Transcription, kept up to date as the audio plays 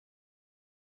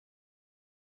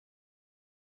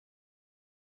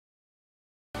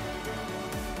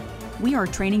We are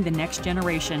training the next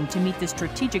generation to meet the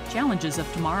strategic challenges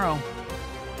of tomorrow.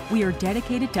 We are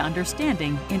dedicated to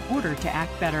understanding in order to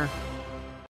act better.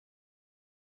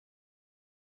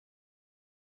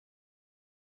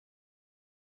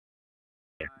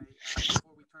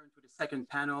 Before we turn to the second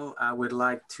panel, I would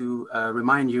like to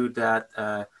remind you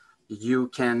that you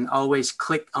can always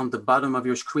click on the bottom of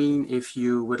your screen if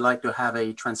you would like to have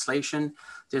a translation.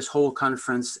 This whole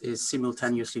conference is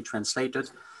simultaneously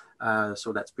translated,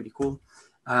 so that's pretty cool.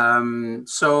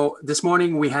 So this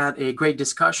morning we had a great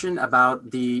discussion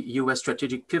about the US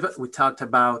strategic pivot. We talked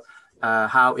about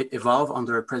how it evolved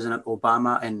under President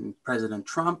Obama and President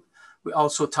Trump. We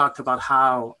also talked about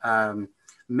how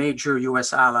major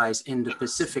US allies in the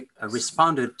Pacific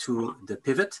responded to the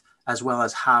pivot, as well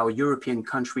as how European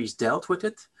countries dealt with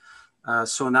it.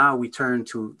 So now we turn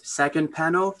to the second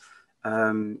panel.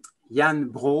 Yann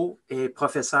Breault est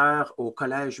professeur au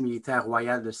Collège militaire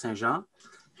royal de Saint-Jean.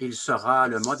 Il sera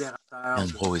le modérateur. Yann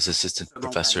Breault is assistant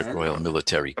professor at Royal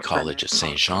Military College of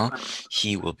Saint-Jean.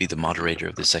 He will be the moderator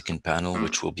of the second panel,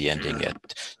 which will be ending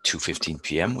at 2:15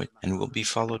 p.m. and will be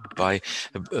followed by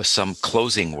some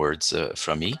closing words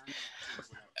from me.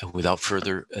 Without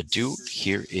further ado,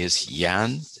 here is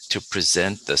Yann to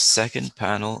present the second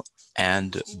panel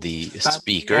and the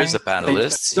speakers, the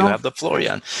panelists. You have the floor,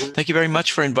 Yann. Thank you very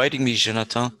much for inviting me,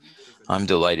 Jonathan. I'm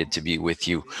delighted to be with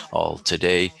you all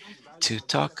today to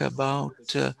talk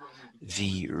about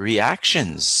the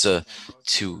reactions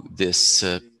to this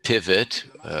pivot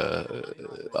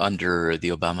under the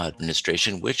Obama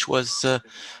administration, which was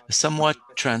somewhat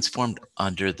transformed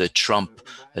under the Trump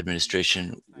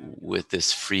administration with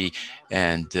this free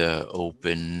and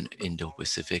open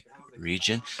Indo-Pacific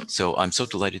region. So I'm so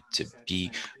delighted to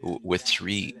be with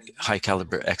three high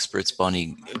caliber experts,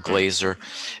 Bonnie Glaser,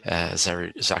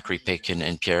 Zachary, Paikin,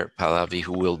 and Pierre Pahlavi,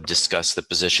 who will discuss the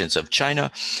positions of China,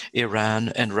 Iran,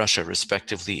 and Russia,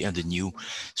 respectively, and the new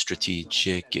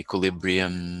strategic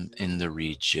equilibrium in the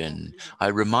region. I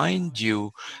remind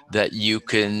you that you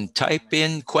can type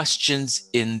in questions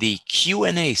in the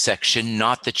Q&A section,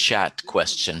 not the chat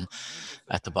question,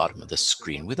 at the bottom of the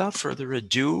screen. Without further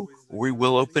ado, we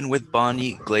will open with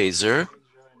Bonnie Glaser.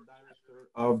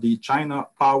 Of the China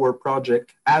Power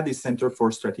Project at the Center for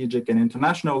Strategic and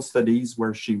International Studies,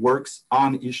 where she works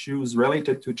on issues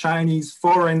related to Chinese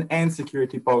foreign and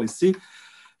security policy.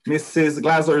 Mrs.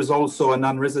 Glaser is also a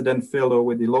non-resident fellow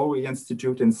with the Lowy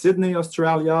Institute in Sydney,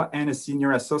 Australia, and a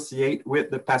senior associate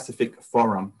with the Pacific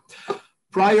Forum.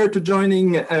 Prior to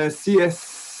joining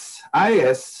CSIS,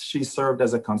 she served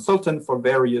as a consultant for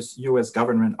various US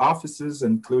government offices,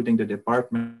 including the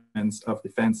Departments of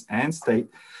Defense and State.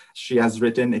 She has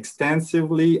written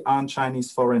extensively on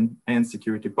Chinese foreign and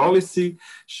security policy.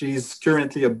 She's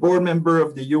currently a board member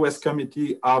of the US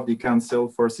Committee of the Council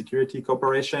for Security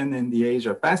Cooperation in the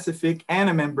Asia Pacific and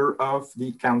a member of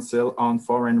the Council on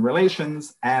Foreign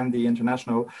Relations and the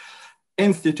International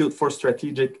Institute for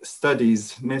Strategic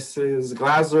Studies. Mrs.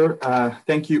 Glaser,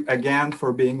 thank you again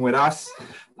for being with us.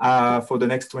 For the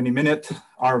next 20 minutes,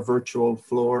 our virtual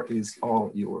floor is all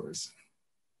yours.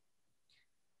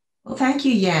 Well, thank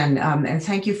you, Yann, and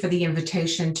thank you for the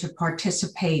invitation to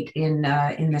participate in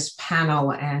this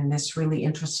panel and this really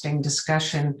interesting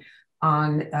discussion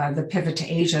on the pivot to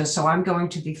Asia. So I'm going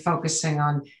to be focusing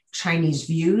on Chinese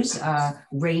views,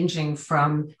 ranging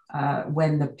from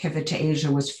when the pivot to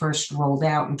Asia was first rolled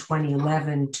out in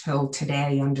 2011 till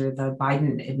today under the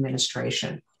Biden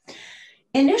administration.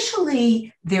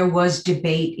 Initially, there was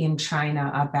debate in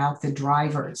China about the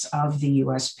drivers of the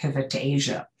US pivot to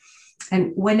Asia.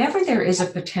 And whenever there is a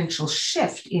potential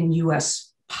shift in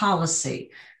US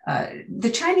policy,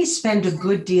 the Chinese spend a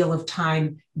good deal of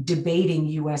time debating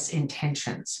US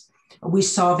intentions. We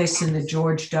saw this in the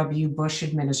George W. Bush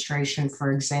administration,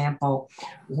 for example,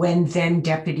 when then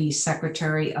Deputy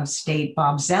Secretary of State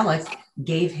Bob Zoellick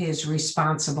gave his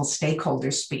responsible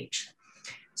stakeholder speech.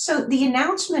 So the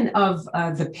announcement of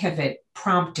the pivot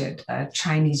prompted a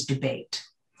Chinese debate.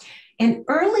 An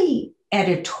early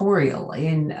editorial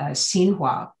in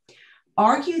Xinhua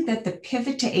argued that the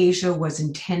pivot to Asia was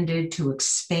intended to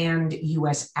expand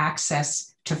US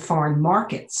access to foreign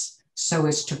markets so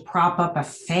as to prop up a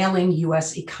failing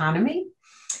US economy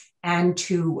and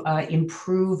to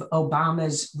improve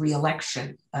Obama's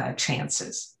reelection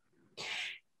chances.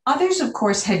 Others, of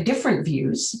course, had different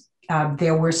views.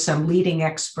 There were some leading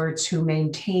experts who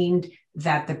maintained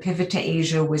that the pivot to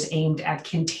Asia was aimed at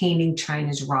containing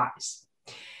China's rise.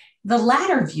 The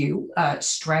latter view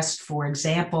stressed, for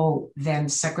example, then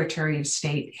Secretary of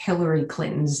State Hillary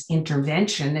Clinton's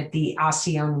intervention at the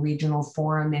ASEAN Regional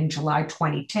Forum in July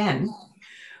 2010,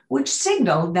 which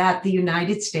signaled that the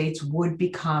United States would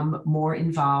become more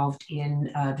involved in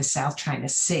the South China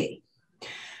Sea.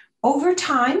 Over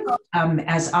time,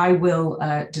 as I will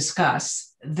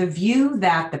discuss, the view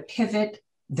that the pivot,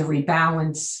 the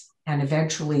rebalance, and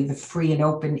eventually the free and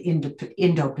open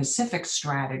Indo-Pacific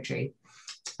strategy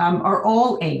are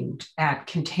all aimed at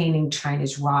containing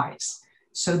China's rise.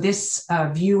 So this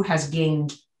view has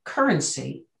gained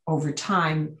currency over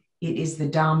time. It is the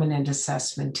dominant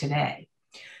assessment today.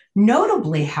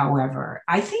 Notably, however,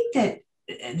 I think that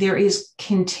there is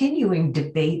continuing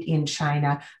debate in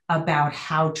China about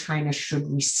how China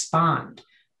should respond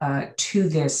to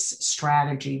this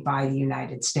strategy by the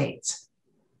United States.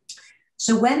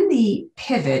 So when the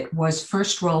pivot was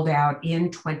first rolled out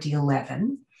in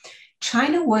 2011,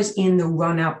 China was in the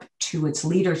run-up to its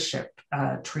leadership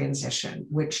transition,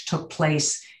 which took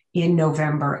place in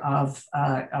November of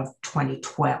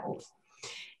 2012.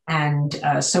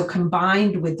 And so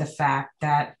combined with the fact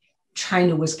that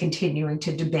China was continuing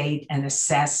to debate and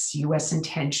assess US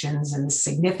intentions and the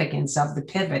significance of the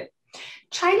pivot,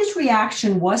 China's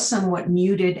reaction was somewhat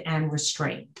muted and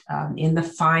restrained in the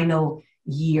final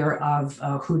year of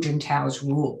Hu Jintao's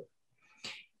rule.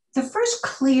 The first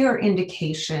clear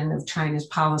indication of China's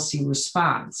policy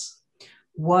response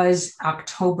was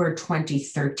October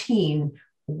 2013,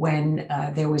 when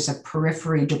there was a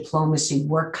periphery diplomacy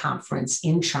work conference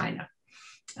in China.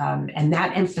 And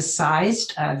that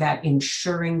emphasized that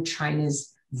ensuring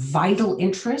China's vital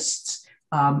interests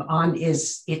on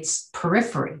its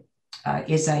periphery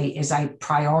is a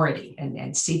priority.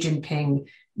 And Xi Jinping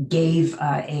gave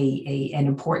an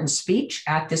important speech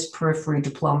at this periphery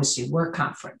diplomacy work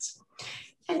conference.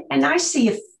 And I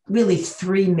see really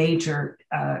three major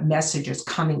messages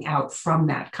coming out from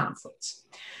that conference.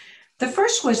 The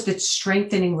first was that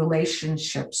strengthening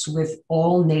relationships with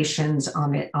all nations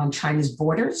on China's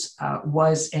borders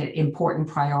was an important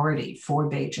priority for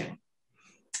Beijing.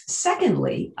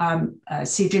 Secondly,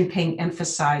 Xi Jinping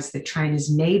emphasized that China's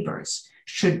neighbors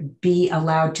should be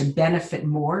allowed to benefit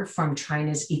more from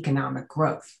China's economic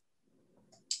growth.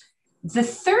 The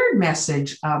third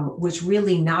message was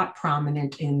really not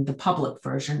prominent in the public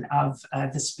version of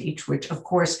the speech, which of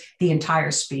course the entire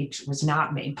speech was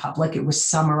not made public. It was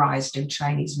summarized in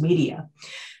Chinese media.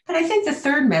 But I think the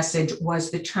third message was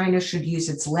that China should use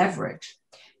its leverage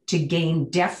to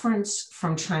gain deference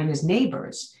from China's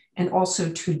neighbors and also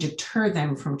to deter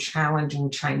them from challenging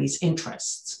Chinese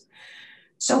interests.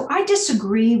 So I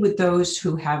disagree with those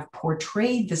who have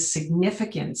portrayed the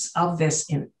significance of this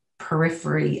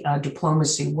periphery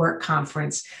diplomacy work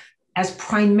conference as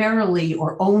primarily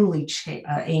or only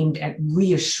aimed at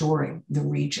reassuring the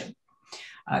region.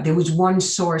 There was one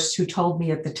source who told me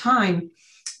at the time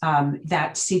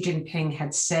that Xi Jinping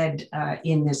had said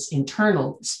in this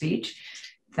internal speech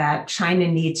that China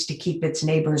needs to keep its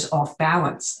neighbors off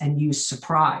balance and use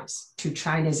surprise to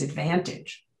China's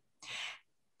advantage.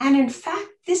 And in fact,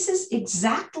 this is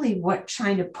exactly what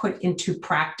China put into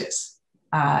practice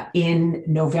in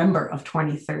November of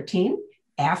 2013,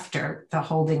 after the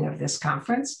holding of this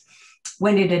conference,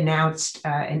 when it announced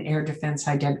an air defense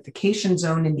identification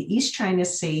zone in the East China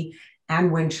Sea,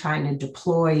 and when China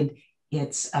deployed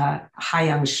its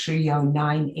Haiyang Shiyou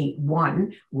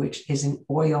 981, which is an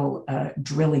oil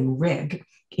drilling rig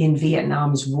in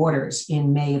Vietnam's waters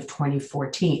in May of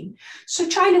 2014. So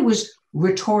China was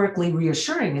rhetorically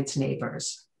reassuring its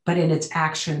neighbors, but in its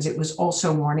actions, it was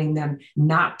also warning them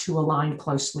not to align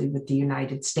closely with the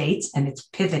United States and its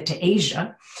pivot to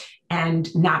Asia,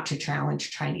 and not to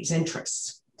challenge Chinese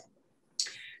interests.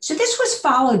 So this was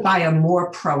followed by a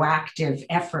more proactive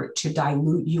effort to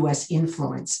dilute US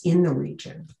influence in the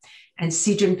region. And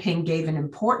Xi Jinping gave an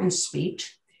important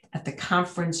speech at the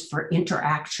Conference for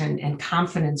Interaction and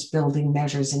Confidence Building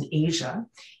Measures in Asia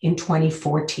in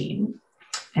 2014.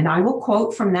 And I will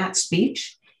quote from that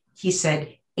speech. He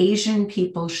said, "Asian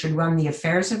people should run the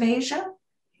affairs of Asia.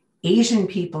 Asian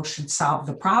people should solve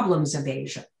the problems of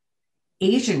Asia.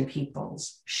 Asian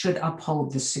peoples should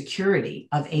uphold the security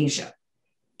of Asia.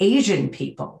 Asian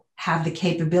people have the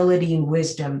capability and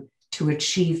wisdom to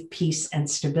achieve peace and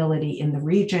stability in the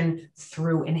region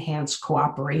through enhanced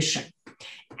cooperation."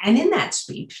 And in that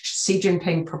speech, Xi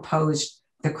Jinping proposed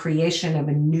the creation of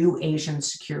a new Asian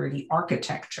security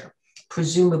architecture,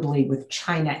 presumably with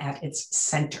China at its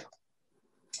center.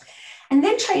 And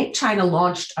then China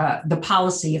launched the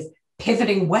policy of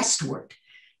pivoting westward,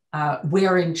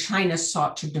 wherein China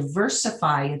sought to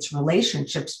diversify its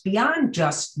relationships beyond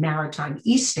just maritime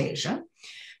East Asia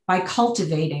by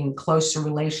cultivating closer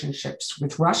relationships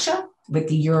with Russia, with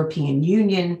the European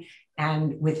Union,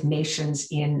 and with nations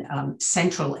in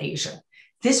Central Asia.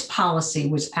 this policy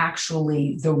was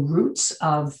actually the roots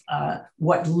of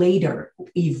what later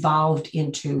evolved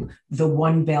into the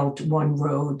One Belt, One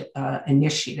Road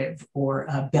initiative, or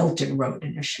Belt and Road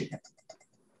initiative.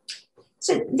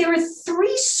 So there are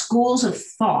three schools of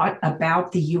thought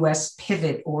about the US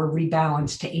pivot or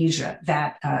rebalance to Asia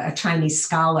that a Chinese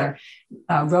scholar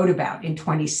wrote about in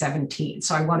 2017.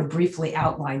 So I want to briefly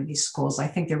outline these schools. I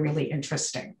think they're really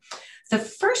interesting. The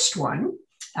first one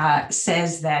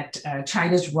says that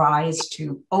China's rise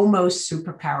to almost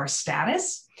superpower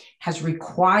status has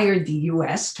required the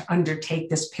US to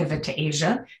undertake this pivot to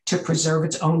Asia to preserve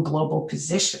its own global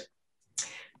position.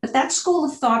 But that school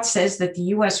of thought says that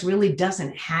the US really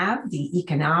doesn't have the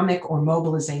economic or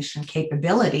mobilization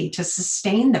capability to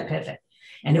sustain the pivot,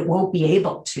 and it won't be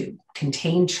able to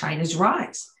contain China's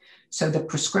rise. So the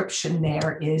prescription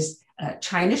there is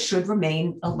China should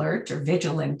remain alert or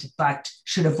vigilant, but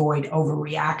should avoid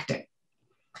overreacting.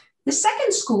 The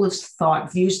second school of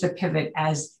thought views the pivot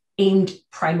as aimed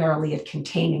primarily at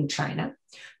containing China,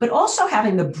 but also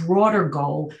having the broader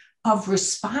goal of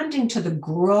responding to the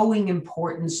growing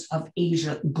importance of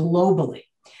Asia globally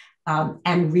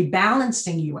and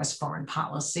rebalancing US foreign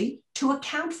policy to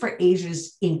account for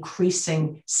Asia's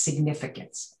increasing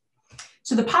significance.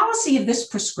 So the policy of this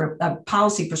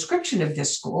policy prescription of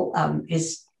this school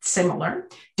is similar: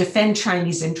 defend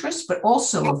Chinese interests, but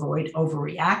also avoid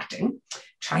overreacting.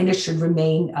 China should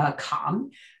remain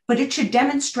calm, but it should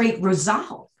demonstrate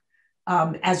resolve,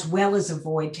 as well as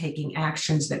avoid taking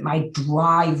actions that might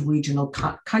drive regional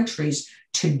countries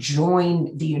to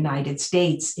join the United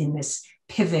States in this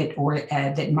pivot, or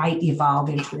that might evolve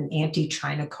into an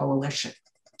anti-China coalition.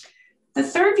 The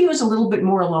third view is a little bit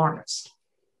more alarmist.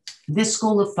 This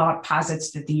school of thought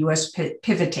posits that the US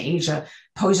pivot to Asia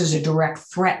poses a direct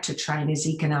threat to China's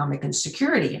economic and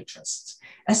security interests,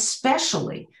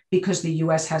 especially because the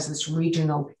US has this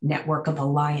regional network of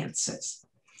alliances.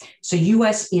 So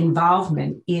US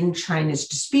involvement in China's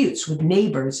disputes with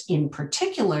neighbors in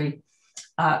particular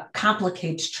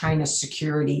complicates China's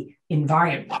security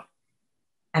environment.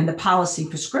 And the policy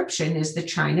prescription is that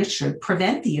China should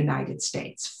prevent the United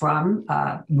States from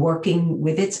working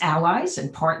with its allies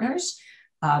and partners,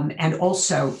 and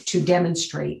also to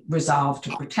demonstrate resolve to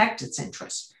protect its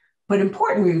interests. But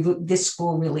importantly, this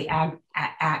school really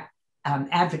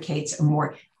advocates a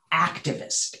more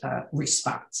activist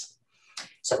response.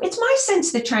 So it's my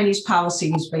sense that Chinese policy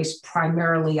was based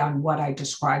primarily on what I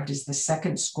described as the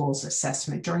second school's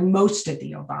assessment during most of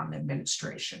the Obama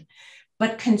administration.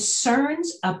 But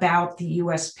concerns about the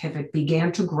US pivot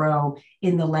began to grow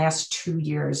in the last 2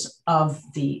 years of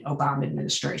the Obama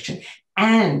administration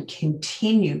and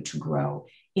continued to grow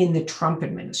in the Trump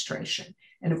administration.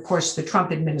 And of course, the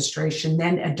Trump administration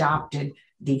then adopted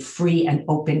the Free and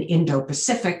Open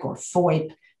Indo-Pacific, or FOIP,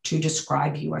 to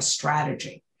describe US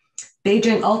strategy.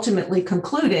 Beijing ultimately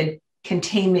concluded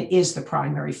containment is the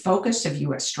primary focus of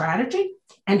US strategy,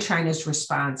 and China's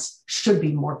response should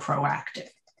be more proactive.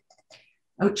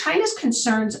 China's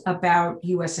concerns about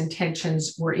US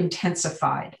intentions were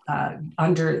intensified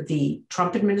under the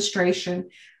Trump administration,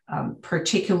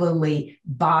 particularly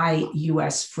by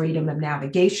US freedom of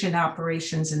navigation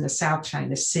operations in the South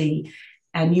China Sea,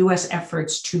 and US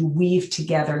efforts to weave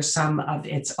together some of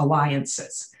its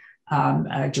alliances.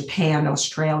 Japan,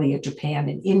 Australia, Japan,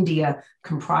 and India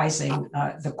comprising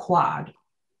the Quad,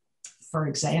 for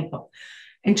example.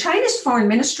 And China's foreign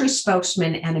ministry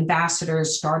spokesmen and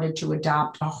ambassadors started to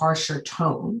adopt a harsher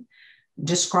tone,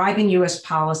 describing US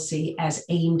policy as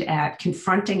aimed at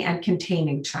confronting and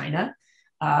containing China,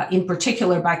 in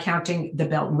particular by counting the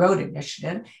Belt and Road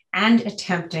Initiative, and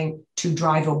attempting to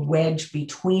drive a wedge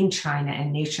between China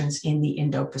and nations in the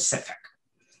Indo-Pacific.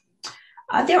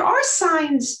 There are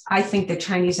signs, I think, that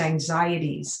Chinese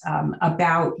anxieties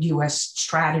about US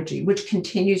strategy, which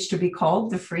continues to be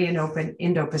called the Free and Open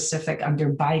Indo-Pacific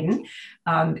under Biden,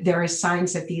 there are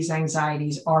signs that these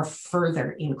anxieties are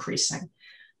further increasing.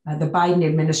 The Biden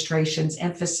administration's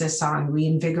emphasis on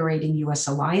reinvigorating US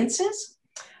alliances,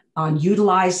 on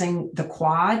utilizing the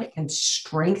Quad and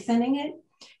strengthening it,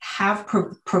 have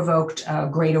provoked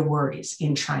greater worries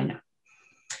in China.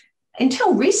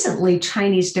 Until recently,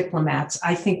 Chinese diplomats,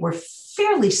 I think, were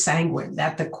fairly sanguine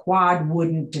that the Quad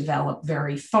wouldn't develop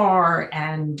very far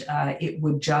and it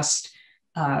would just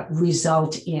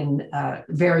result in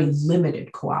very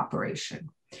limited cooperation.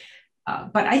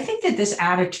 But I think that this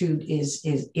attitude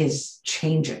is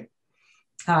changing.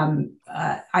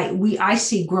 I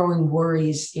see growing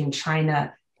worries in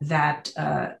China that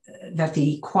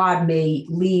the Quad may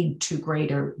lead to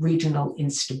greater regional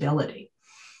instability.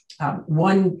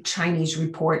 One Chinese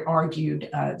report argued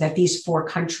that these four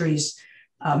countries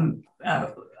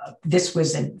This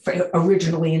was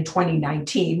originally in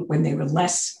 2019 when they were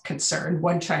less concerned.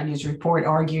 One Chinese report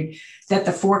argued that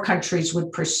the four countries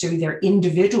would pursue their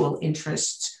individual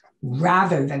interests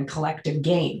rather than collective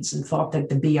gains, and thought that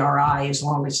the BRI, as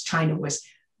long as China was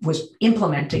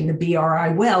implementing the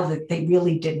BRI well, that they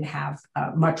really didn't have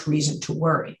much reason to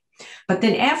worry. But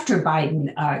then after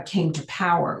Biden came to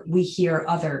power, we hear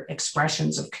other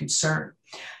expressions of concern.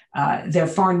 The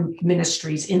Foreign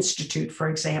Ministries Institute, for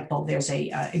example, there's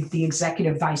the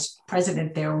executive vice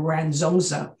president there,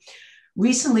 Ranzongza,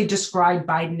 recently described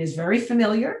Biden as very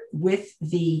familiar with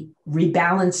the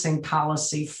rebalancing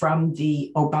policy from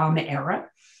the Obama era.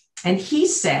 And he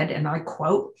said, and I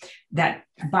quote, that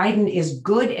Biden is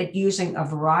good at using a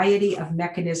variety of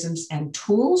mechanisms and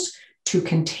tools to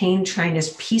contain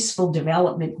China's peaceful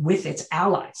development with its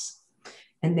allies.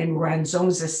 And then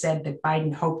Ranzongza said that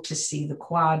Biden hoped to see the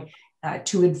Quad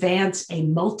to advance a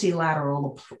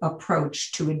multilateral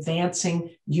approach to advancing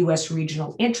US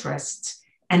regional interests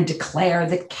and declare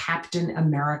that Captain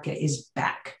America is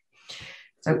back.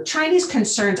 So Chinese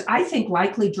concerns, I think,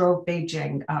 likely drove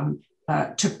Beijing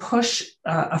to push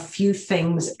a few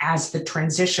things as the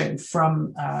transition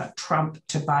from Trump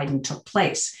to Biden took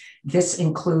place. This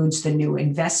includes the new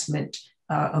investment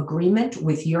agreement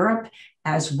with Europe,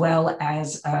 as well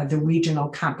as the Regional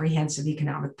Comprehensive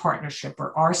Economic Partnership,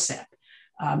 or RCEP.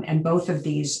 And both of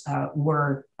these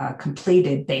were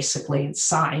completed basically and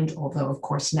signed, although of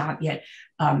course not yet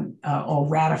all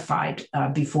ratified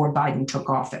before Biden took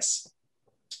office.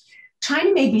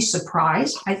 China may be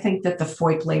surprised, I think, that the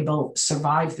FOIP label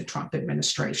survived the Trump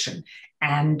administration,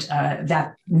 and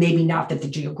that maybe not that the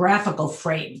geographical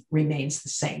frame remains the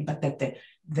same, but that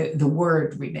the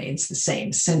word remains the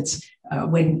same, since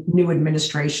when new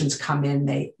administrations come in,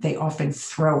 they often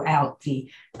throw out the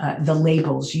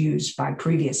labels used by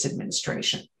previous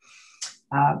administration.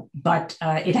 But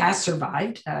it has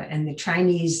survived, and the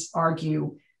Chinese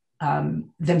argue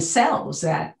themselves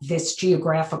that this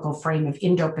geographical frame of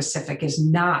Indo-Pacific is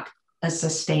not a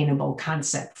sustainable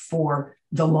concept for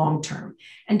the long term.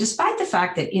 And despite the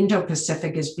fact that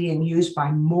Indo-Pacific is being used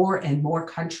by more and more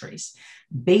countries,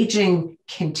 Beijing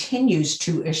continues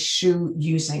to eschew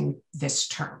using this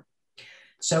term.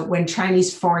 So when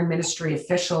Chinese foreign ministry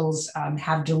officials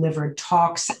have delivered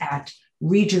talks at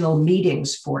regional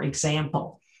meetings, for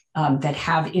example, that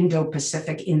have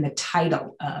Indo-Pacific in the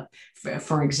title.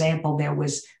 For example, there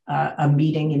was a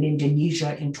meeting in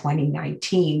Indonesia in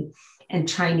 2019, and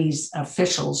Chinese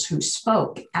officials who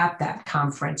spoke at that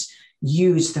conference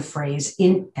used the phrase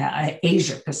in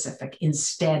Asia-Pacific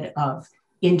instead of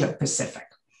Indo-Pacific.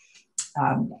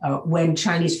 When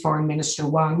Chinese Foreign Minister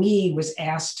Wang Yi was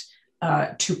asked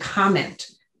to comment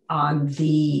on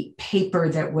the paper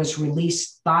that was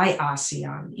released by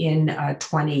ASEAN in I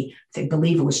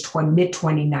believe it was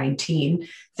mid-2019.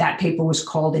 That paper was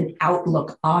called An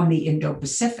Outlook on the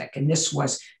Indo-Pacific, and this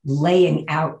was laying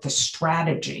out the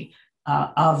strategy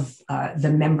of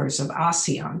the members of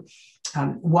ASEAN.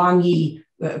 Wang Yi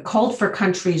called for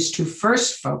countries to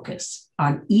first focus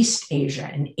on East Asia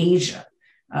and Asia,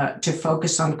 to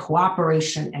focus on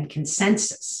cooperation and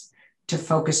consensus, to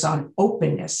focus on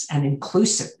openness and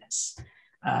inclusiveness.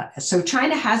 So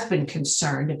China has been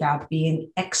concerned about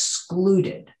being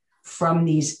excluded from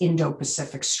these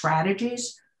Indo-Pacific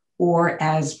strategies, or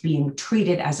as being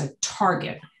treated as a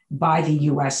target by the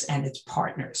US and its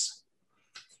partners.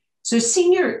 So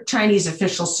senior Chinese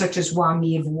officials such as Wang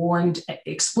Yi have warned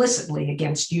explicitly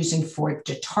against using FOIP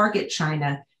to target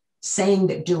China, saying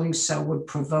that doing so would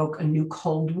provoke a new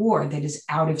Cold War that is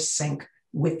out of sync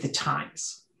with the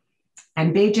times.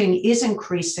 And Beijing is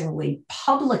increasingly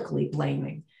publicly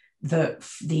blaming the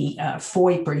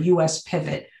FOIP or US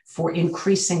pivot for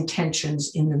increasing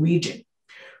tensions in the region.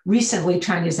 Recently,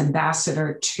 China's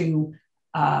ambassador to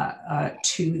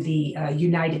the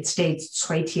United States,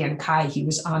 Cui Tiankai, he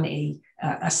was on a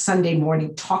Sunday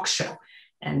morning talk show,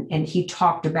 and he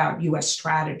talked about US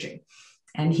strategy.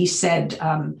 And he said,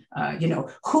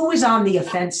 who is on the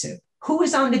offensive? Who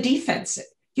is on the defensive?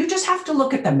 You just have to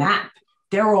look at the map.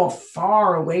 They're all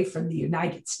far away from the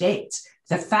United States.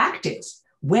 The fact is,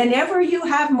 whenever you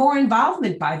have more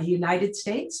involvement by the United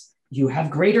States, you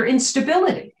have greater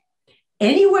instability.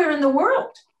 Anywhere in the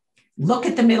world. Look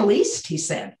at the Middle East, he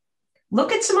said.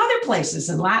 Look at some other places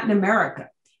in Latin America.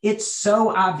 It's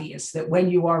so obvious that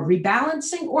when you are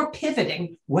rebalancing or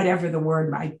pivoting, whatever the word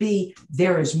might be,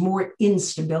 there is more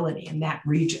instability in that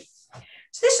region.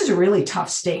 So this is a really tough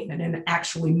statement, and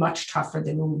actually much tougher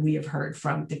than we have heard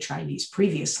from the Chinese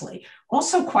previously.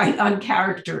 Also quite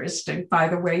uncharacteristic, by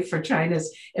the way, for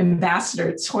China's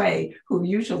ambassador, Cui, who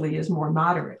usually is more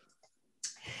moderate.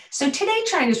 So today,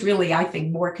 China is really, I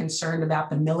think, more concerned about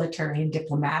the military and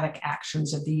diplomatic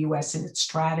actions of the US and its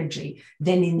strategy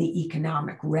than in the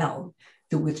economic realm.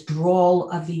 The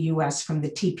withdrawal of the US from the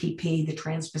TPP, the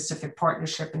Trans-Pacific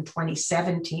Partnership, in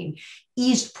 2017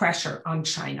 eased pressure on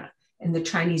China. And the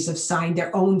Chinese have signed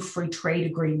their own free trade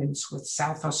agreements with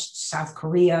South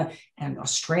Korea and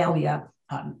Australia.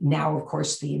 Now, of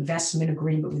course, the investment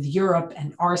agreement with Europe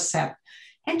and RCEP.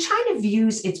 And China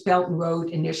views its Belt and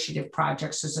Road Initiative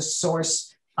projects as a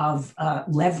source of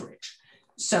leverage.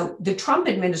 So the Trump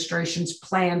administration's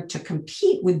plan to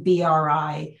compete with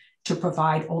BRI to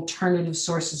provide alternative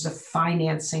sources of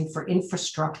financing for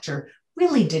infrastructure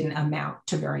really didn't amount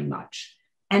to very much.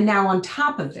 And now on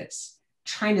top of this,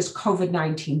 China's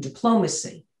COVID-19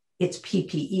 diplomacy, its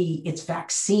PPE, its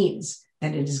vaccines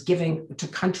that it is giving to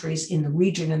countries in the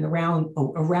region and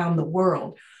around the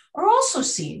world are also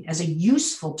seen as a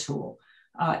useful tool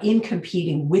in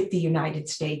competing with the United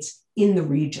States in the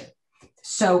region.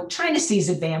 So China sees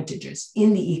advantages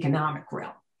in the economic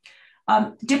realm.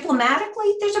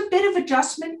 Diplomatically, there's a bit of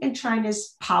adjustment in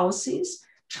China's policies.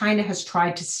 China has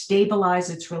tried to stabilize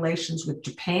its relations with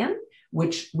Japan,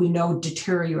 which we know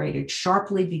deteriorated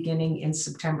sharply beginning in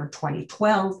September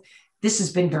 2012. This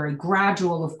has been very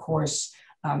gradual, of course.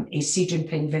 A Xi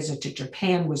Jinping visit to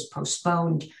Japan was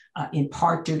postponed in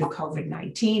part due to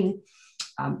COVID-19.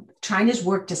 China's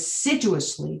worked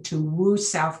assiduously to woo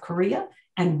South Korea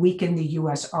and weaken the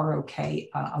US-ROK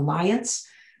alliance.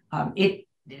 It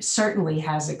certainly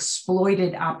has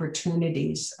exploited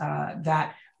opportunities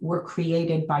that were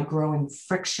created by growing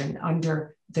friction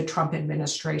under the Trump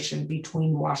administration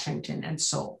between Washington and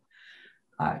Seoul.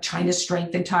 China's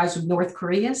strengthened ties with North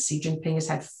Korea. Xi Jinping has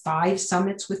had 5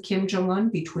 summits with Kim Jong-un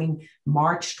between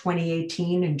March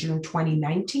 2018 and June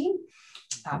 2019.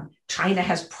 China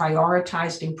has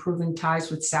prioritized improving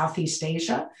ties with Southeast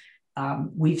Asia.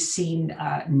 We've seen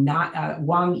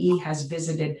Wang Yi has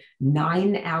visited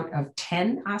 9 out of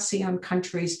 10 ASEAN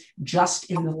countries just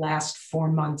in the last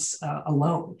 4 months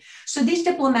alone. So these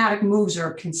diplomatic moves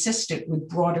are consistent with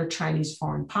broader Chinese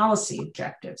foreign policy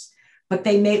objectives, but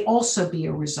they may also be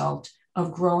a result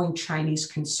of growing Chinese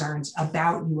concerns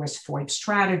about US FOIP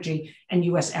strategy and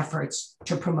US efforts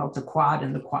to promote the Quad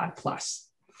and the Quad Plus.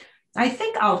 I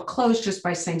think I'll close just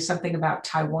by saying something about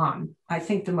Taiwan. I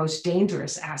think the most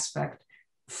dangerous aspect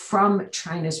from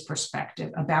China's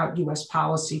perspective about US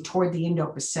policy toward the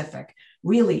Indo-Pacific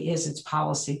really is its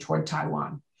policy toward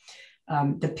Taiwan.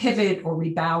 The pivot or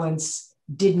rebalance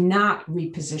did not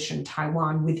reposition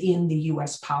Taiwan within the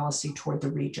US policy toward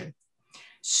the region.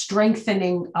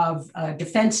 Strengthening of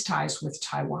defense ties with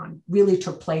Taiwan really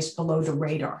took place below the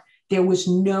radar. There was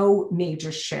no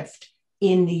major shift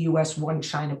in the US One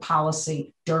China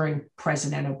policy during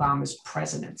President Obama's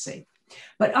presidency.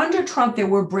 But under Trump, there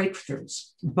were breakthroughs,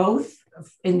 both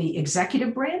in the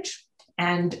executive branch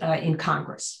and in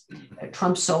Congress.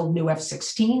 Trump sold new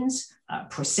F-16s,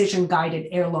 precision-guided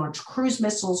air-launched cruise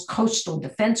missiles, coastal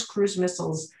defense cruise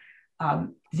missiles.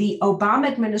 The Obama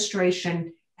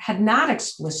administration had not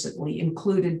explicitly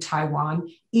included Taiwan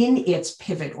in its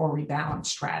pivot or rebalance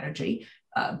strategy,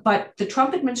 but the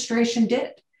Trump administration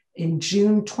did. In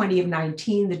June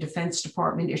 2019, the Defense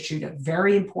Department issued a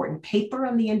very important paper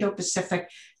on the Indo-Pacific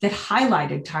that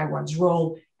highlighted Taiwan's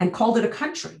role and called it a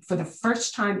country for the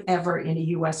first time ever in a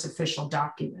US official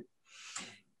document.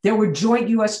 There were joint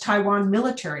US-Taiwan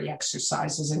military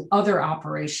exercises and other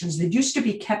operations that used to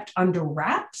be kept under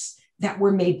wraps that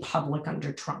were made public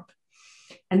under Trump.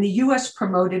 And the US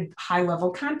promoted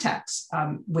high-level contacts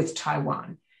with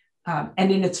Taiwan.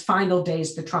 And in its final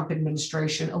days, the Trump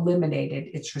administration eliminated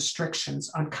its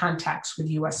restrictions on contacts with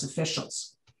US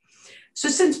officials. So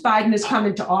since Biden has come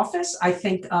into office, I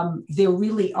think there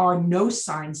really are no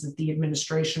signs that the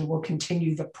administration will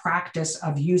continue the practice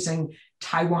of using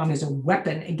Taiwan as a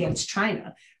weapon against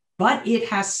China, but it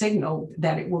has signaled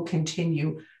that it will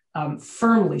continue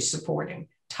firmly supporting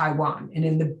Taiwan. And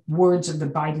in the words of the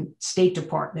Biden State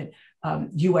Department,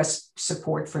 US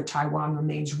support for Taiwan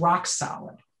remains rock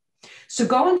solid. So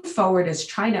going forward, as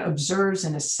China observes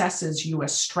and assesses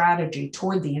US strategy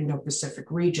toward the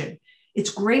Indo-Pacific region, its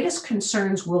greatest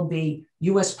concerns will be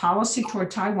US policy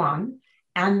toward Taiwan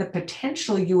and the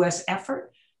potential US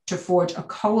effort to forge a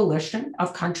coalition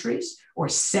of countries or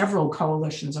several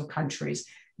coalitions of countries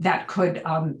that could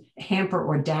hamper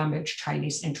or damage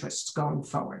Chinese interests going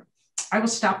forward. I will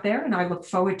stop there, and I look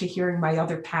forward to hearing my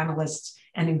other panelists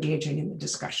and engaging in the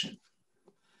discussion.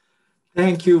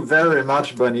 Thank you very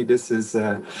much, Bonnie. This is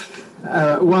a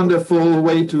wonderful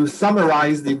way to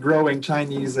summarize the growing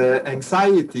Chinese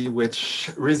anxiety, which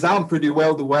resound pretty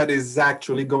well to what is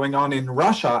actually going on in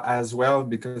Russia as well,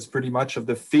 because pretty much of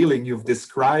the feeling you've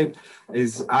described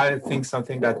is, I think,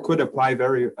 something that could apply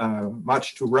very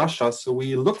much to Russia. So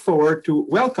we look forward to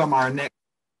welcome our next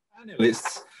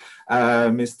panelists.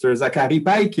 Mr. Zachary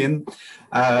Paikin.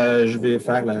 Je vais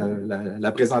faire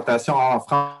la présentation en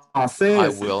français. I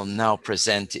will now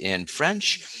present in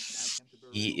French.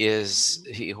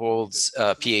 He holds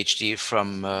a PhD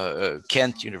from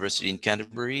Kent University in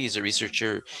Canterbury. He's a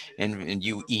researcher in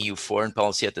EU foreign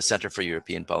policy at the Center for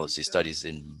European Policy Studies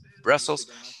in Brussels.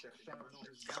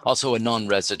 Also a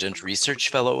non-resident research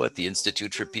fellow at the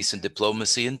Institute for Peace and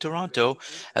Diplomacy in Toronto,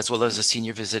 as well as a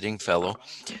senior visiting fellow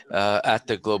at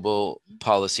the Global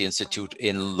Policy Institute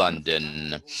in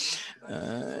London.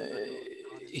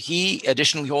 He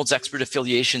additionally holds expert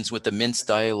affiliations with the Minsk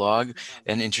Dialogue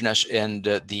and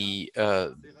the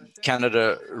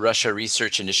Canada-Russia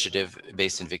Research Initiative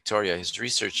based in Victoria. His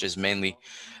research is mainly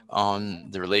on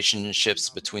the relationships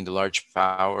between the large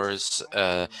powers,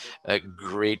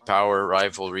 great power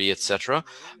rivalry, etc.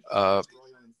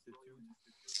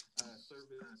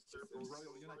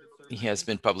 He has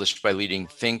been published by leading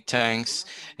think tanks,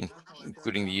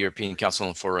 including the European Council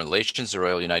on Foreign Relations, the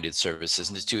Royal United Services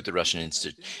Institute, the Russian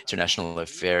International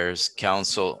Affairs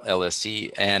Council,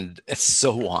 LSE, and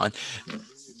so on.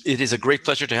 It is a great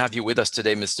pleasure to have you with us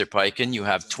today, Mr. Paikin. You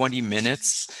have 20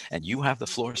 minutes, and you have the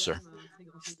floor, sir.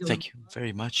 Thank you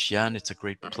very much, Yann. It's a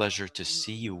great pleasure to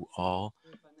see you all.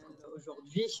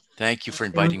 Thank you for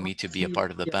inviting me to be a part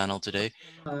of the panel today.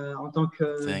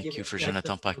 Thank you for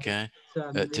Jonathan Paikin,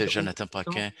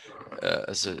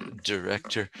 as a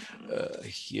director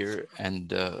here,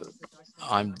 and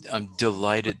I'm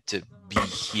delighted to be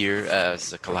here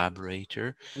as a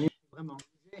collaborator.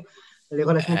 The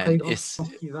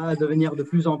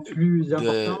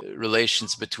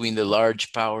relations between the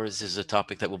large powers is a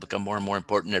topic that will become more and more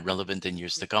important and relevant in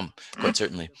years to come, quite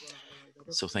certainly.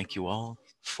 So thank you all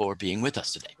for being with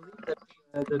us today.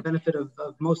 The benefit of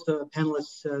most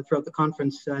panelists throughout the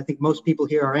conference, I think most people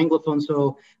here are Anglophone,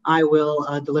 so I will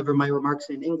deliver my remarks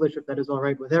in English if that is all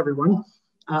right with everyone.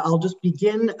 I'll just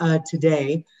begin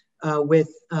today with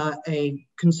a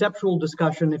conceptual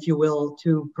discussion, if you will,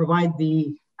 to provide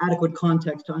the adequate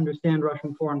context to understand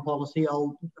Russian foreign policy.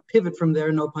 I'll pivot from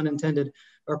there, no pun intended,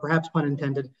 or perhaps pun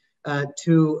intended,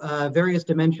 to various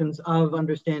dimensions of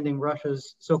understanding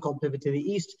Russia's so-called pivot to the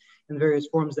east and various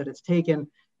forms that it's taken.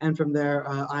 And from there,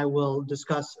 I will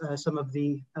discuss some of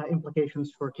the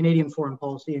implications for Canadian foreign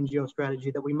policy and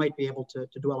geostrategy that we might be able to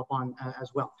dwell upon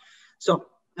as well. So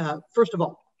first of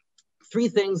all, three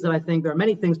things that I think, there are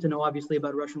many things to know obviously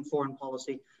about Russian foreign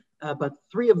policy, but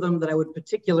three of them that I would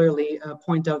particularly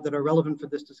point out that are relevant for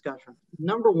this discussion.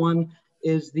 Number one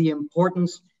is the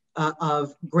importance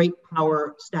of great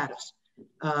power status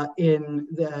in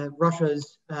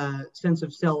Russia's sense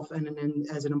of self and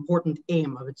as an important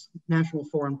aim of its national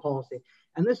foreign policy.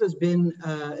 And this has been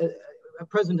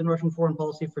present in Russian foreign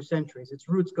policy for centuries. Its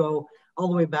roots go all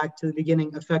the way back to the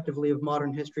beginning, effectively, of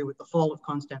modern history with the fall of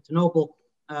Constantinople,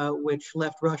 which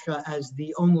left Russia as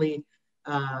the only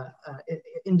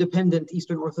independent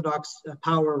Eastern Orthodox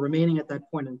power remaining at that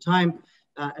point in time,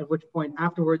 at which point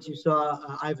afterwards you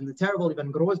saw Ivan the Terrible,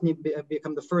 Ivan Grozny,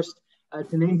 become the first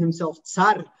to name himself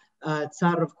Tsar.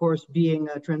 Tsar, of course, being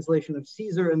a translation of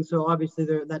Caesar, and so obviously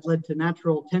that led to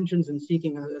natural tensions and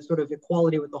seeking a sort of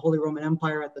equality with the Holy Roman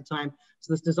Empire at the time.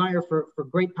 So this desire for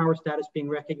great power status being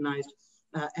recognized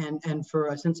and for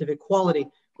a sense of equality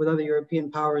with other European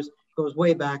powers goes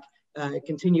way back. It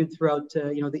continued throughout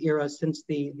the era since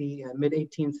the mid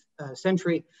 18th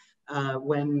century,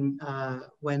 when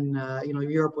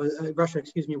Russia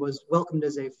was welcomed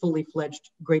as a fully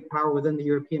fledged great power within the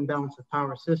European balance of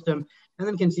power system, and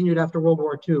then continued after World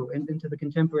War II and into the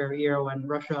contemporary era when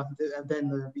Russia, then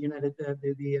the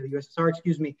USSR,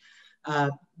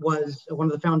 was one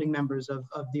of the founding members of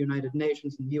the United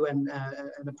Nations and the UN,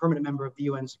 and a permanent member of the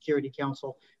UN Security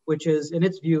Council, which is, in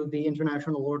its view, the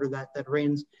international order that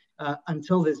reigns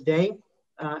until this day.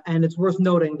 And it's worth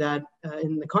noting that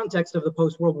in the context of the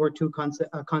post-World War II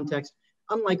context,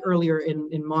 unlike earlier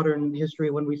in modern history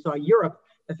when we saw Europe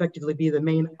effectively be the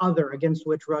main other against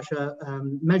which Russia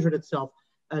measured itself,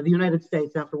 the United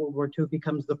States after World War II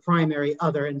becomes the primary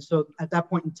other. And so at that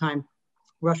point in time,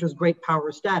 Russia's great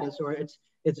power status, or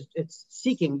its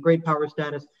seeking great power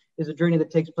status, is a journey that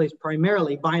takes place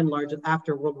primarily, by and large,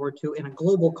 after World War II in a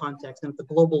global context and at the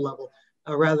global level,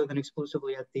 rather than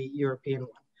exclusively at the European one.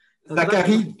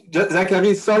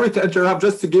 Zachary, sorry to interrupt,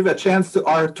 just to give a chance to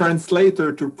our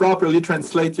translator to properly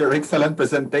translate your excellent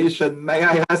presentation. May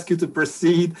I ask you to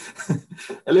proceed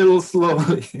a little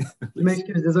slowly? So,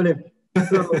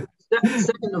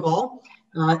 second of all,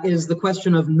 is the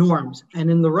question of norms. And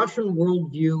in the Russian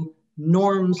worldview,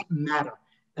 norms matter.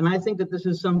 And I think that this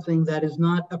is something that is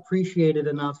not appreciated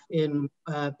enough in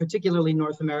particularly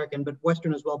North American, but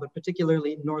Western as well, but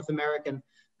particularly North American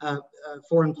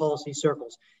foreign policy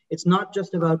circles. It's not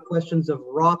just about questions of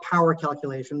raw power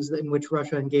calculations in which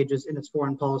Russia engages in its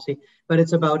foreign policy, but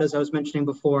it's about, as I was mentioning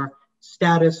before,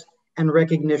 status and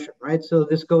recognition, right? So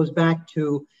this goes back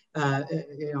to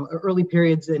early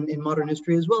periods in modern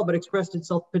history as well, but expressed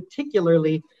itself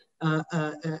particularly in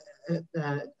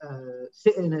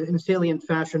a salient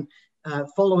fashion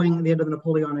following the end of the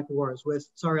Napoleonic Wars with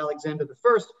Tsar Alexander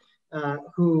I,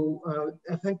 who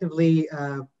effectively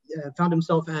found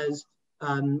himself as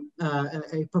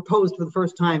proposed for the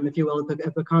first time, if you will,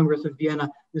 at the Congress of Vienna,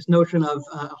 this notion of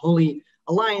holy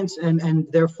alliance and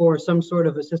therefore some sort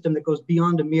of a system that goes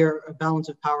beyond a mere balance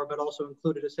of power, but also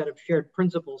included a set of shared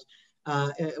principles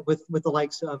with the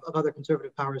likes of other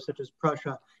conservative powers such as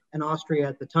Prussia and Austria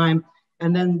at the time.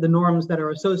 And then the norms that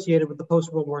are associated with the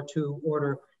post-World War II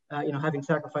order, having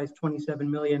sacrificed 27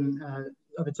 million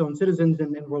of its own citizens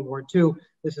in World War II.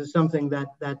 This is something that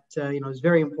is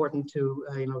very important to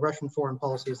Russian foreign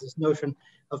policy, is this notion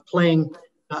of playing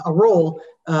a role,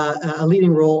 a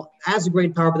leading role as a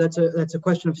great power, but that's a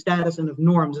question of status and of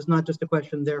norms. It's not just a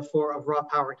question, therefore, of raw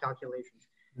power calculations.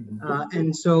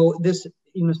 And so this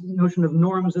notion of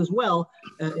norms as well,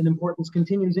 in importance,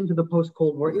 continues into the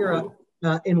post-Cold War era,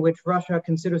 in which Russia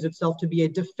considers itself to be a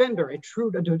defender, a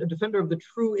defender of the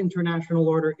true international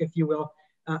order, if you will,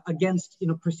 against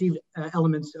perceived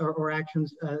elements or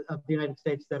actions of the United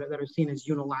States that are seen as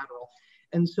unilateral.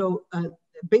 And so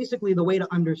basically the way to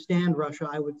understand Russia,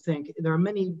 I would think, there are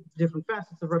many different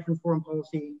facets of Russian foreign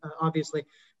policy, obviously,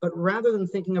 but rather than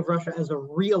thinking of Russia as a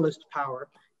realist power,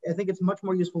 I think it's much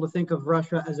more useful to think of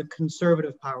Russia as a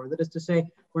conservative power. That is to say,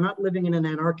 we're not living in an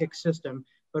anarchic system,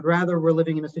 but rather we're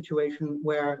living in a situation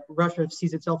where Russia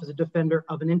sees itself as a defender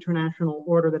of an international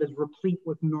order that is replete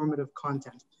with normative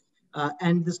content.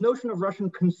 And this notion of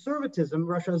Russian conservatism,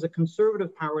 Russia as a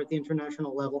conservative power at the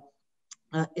international level,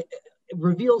 it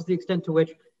reveals the extent to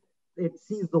which it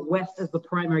sees the West as the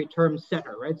primary term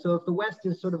setter, right? So if the West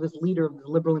is sort of this leader of the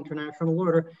liberal international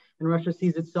order and Russia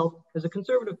sees itself as a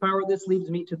conservative power, this leads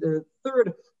me to the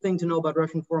third thing to know about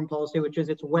Russian foreign policy, which is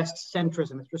its West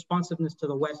centrism, its responsiveness to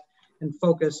the West and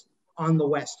focus on the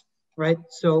West, right?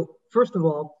 So first of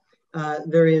all,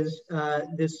 there is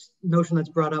this notion that's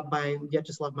brought up by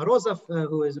Vyacheslav Morozov,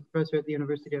 who is a professor at the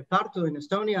University of Tartu in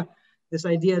Estonia, this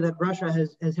idea that Russia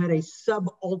has had a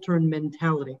subaltern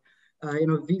mentality,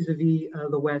 vis-a-vis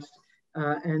the West.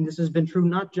 And this has been true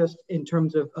not just in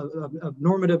terms of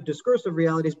normative discursive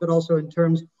realities, but also in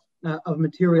terms of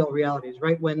material realities,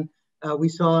 right? When we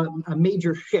saw a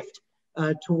major shift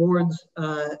towards,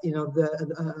 at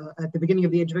the beginning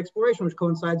of the Age of Exploration, which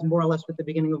coincides more or less with the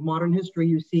beginning of modern history,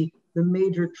 you see the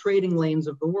major trading lanes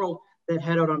of the world that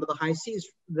head out onto the high seas,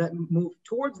 that move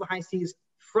towards the high seas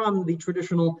from the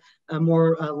traditional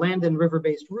more land and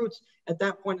river-based routes. At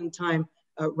that point in time,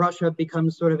 Russia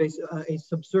becomes sort of a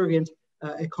subservient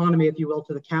economy, if you will,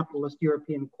 to the capitalist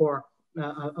European core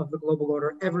of the global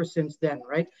order ever since then,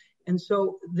 right? And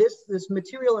so this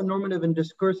material and normative and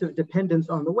discursive dependence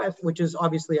on the West, which is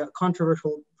obviously a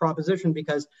controversial proposition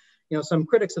because some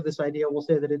critics of this idea will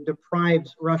say that it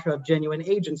deprives Russia of genuine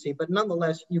agency, but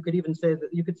nonetheless, you could say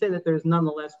that there's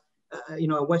nonetheless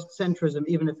a West centrism,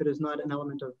 even if it is not an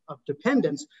element of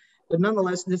dependence. But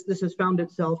nonetheless, this has found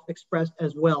itself expressed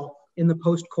as well in the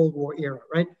post-Cold War era,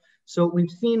 right? So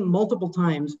we've seen multiple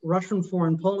times Russian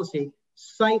foreign policy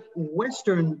cite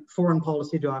Western foreign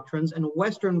policy doctrines and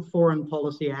Western foreign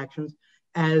policy actions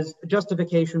as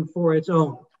justification for its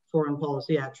own foreign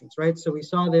policy actions, right? So we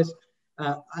saw this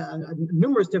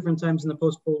numerous different times in the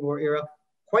post-Cold War era,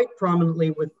 quite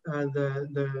prominently with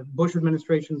the Bush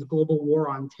administration's global war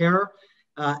on terror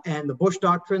and the Bush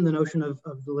doctrine, the notion of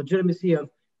the legitimacy of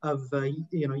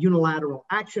unilateral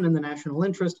action in the national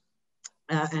interest.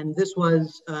 And this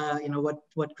was,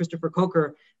 what Christopher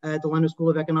Coker at the London School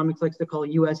of Economics likes to call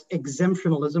U.S.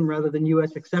 exemptionalism rather than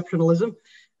U.S. exceptionalism.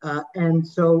 And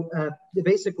so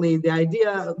basically the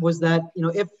idea was that,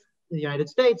 if the United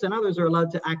States and others are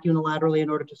allowed to act unilaterally in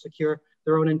order to secure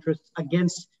their own interests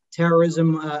against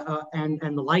terrorism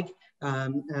and the like,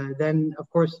 then of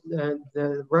course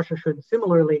Russia should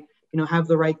similarly have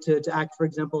the right to act, for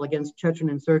example, against Chechen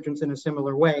insurgents in a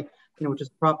similar way, which is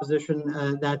a proposition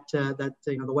that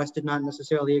the West did not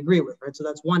necessarily agree with, right? So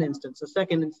that's one instance. The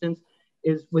second instance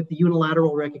is with the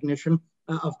unilateral recognition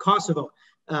of Kosovo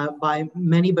by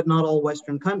many but not all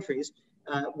Western countries,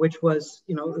 which was,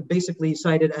 basically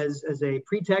cited as a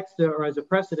pretext or as a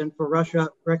precedent for Russia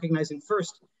recognizing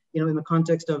first, in the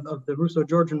context of the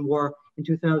Russo-Georgian War in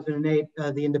 2008,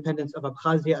 the independence of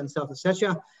Abkhazia and South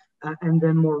Ossetia, and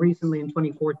then more recently in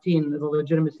 2014, the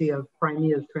legitimacy of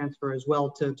Crimea's transfer as well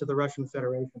to the Russian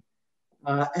Federation.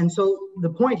 And so the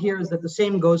point here is that the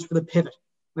same goes for the pivot,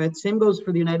 right? Same goes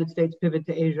for the United States pivot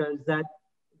to Asia, is that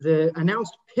the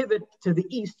announced pivot to the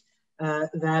East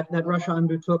that Russia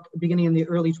undertook beginning in the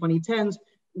early 2010s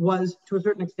was to a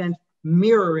certain extent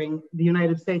mirroring the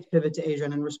United States pivot to Asia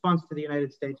and in response to the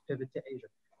United States pivot to Asia,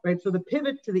 right? So the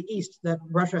pivot to the East that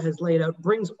Russia has laid out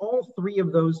brings all three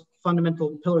of those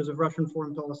fundamental pillars of Russian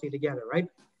foreign policy together, right?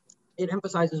 It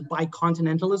emphasizes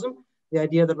bicontinentalism, the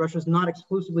idea that Russia is not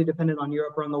exclusively dependent on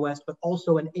Europe or on the West, but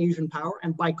also an Asian power,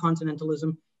 and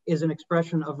bicontinentalism is an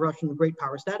expression of Russian great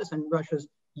power status and Russia's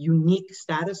unique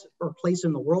status or place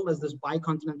in the world as this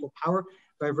bicontinental power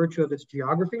by virtue of its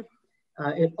geography.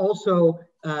 It also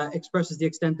expresses the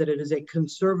extent that it is a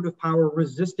conservative power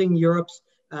resisting Europe's,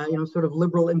 sort of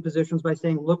liberal impositions by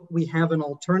saying, look, we have an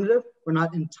alternative. We're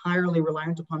not entirely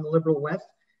reliant upon the liberal West.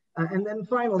 And then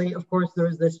finally, of course,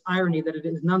 there's this irony that it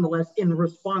is nonetheless in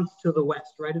response to the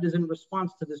West, right? It is in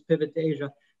response to this pivot to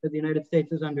Asia that the United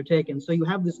States has undertaken. So you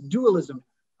have this dualism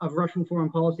of Russian foreign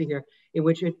policy here, in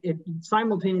which it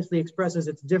simultaneously expresses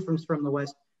its difference from the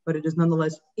West, but it is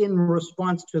nonetheless in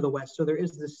response to the West. So there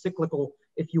is this cyclical,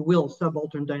 if you will,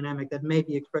 subaltern dynamic that may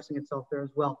be expressing itself there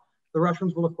as well. The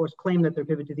Russians will, of course, claim that their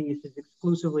pivot to the East is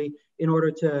exclusively in order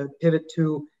to pivot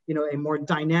to, a more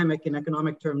dynamic, in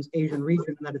economic terms, Asian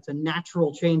region, and that it's a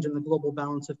natural change in the global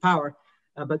balance of power.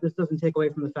 But this doesn't take away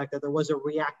from the fact that there was a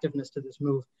reactiveness to this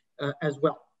move as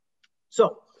well.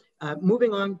 So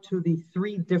moving on to the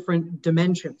three different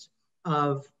dimensions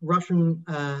of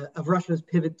Russia's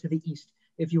pivot to the East,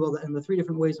 if you will, and the three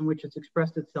different ways in which it's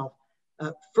expressed itself.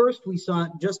 First, we saw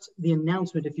just the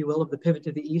announcement, if you will, of the pivot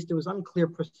to the East. It was unclear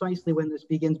precisely when this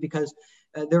begins because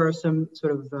there are some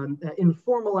sort of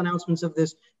informal announcements of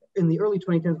this in the early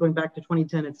 2010s, going back to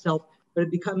 2010 itself, but it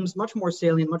becomes much more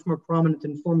salient, much more prominent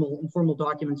in formal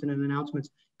documents and in announcements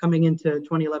coming into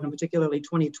 2011, particularly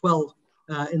 2012,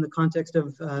 in the context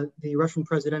of the Russian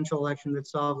presidential election that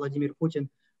saw Vladimir Putin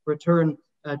return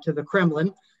to the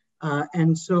Kremlin.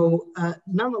 And so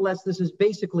nonetheless, this is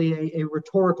basically a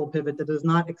rhetorical pivot that does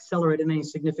not accelerate in any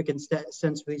significant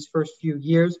sense for these first few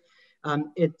years.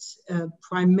 It's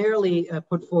primarily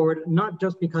put forward not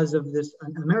just because of this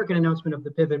American announcement of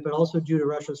the pivot, but also due to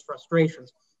Russia's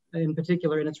frustrations, in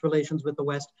particular in its relations with the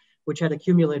West, which had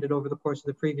accumulated over the course of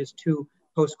the previous two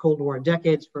post-Cold War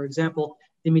decades. For example,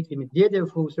 Dmitry Medvedev,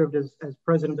 who served as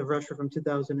president of Russia from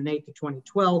 2008 to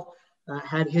 2012,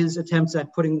 had his attempts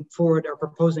at putting forward or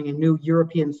proposing a new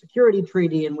European security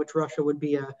treaty in which Russia would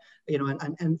be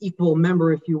an equal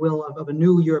member, if you will, of a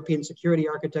new European security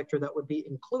architecture that would be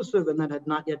inclusive, and that had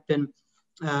not yet been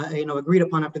agreed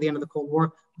upon after the end of the Cold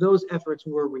War. Those efforts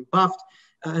were rebuffed.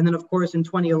 And then, of course, in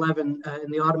 2011,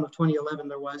 in the autumn of 2011,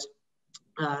 there was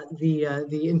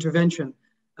the intervention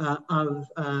across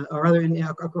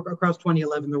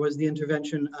 2011, there was the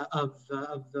intervention of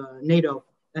NATO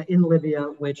in Libya,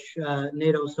 which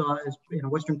NATO saw as,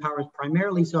 Western powers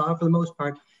primarily saw, for the most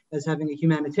part, as having a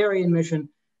humanitarian mission,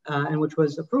 and which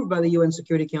was approved by the UN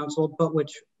Security Council, but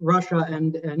which Russia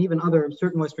and even other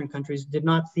certain Western countries did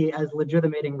not see as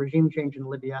legitimating regime change in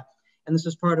Libya. And this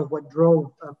is part of what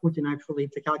drove Putin actually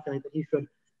to calculate that he should,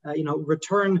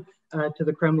 return to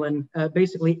the Kremlin,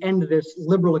 basically end this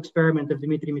liberal experiment of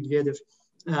Dmitry Medvedev,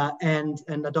 and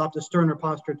adopt a sterner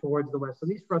posture towards the West. So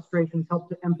these frustrations help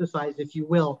to emphasize, if you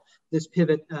will, this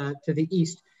pivot to the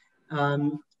East.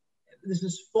 This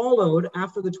is followed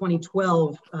after the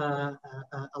 2012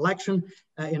 election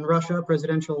in Russia,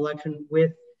 presidential election,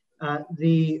 with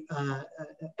the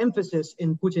emphasis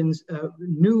in Putin's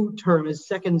new term, his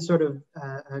second sort of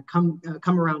come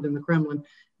around in the Kremlin.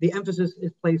 The emphasis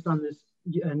is placed on this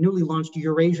newly launched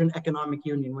Eurasian Economic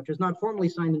Union, which is not formally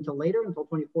signed until later, until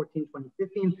 2014,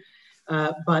 2015.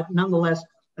 But nonetheless,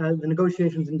 the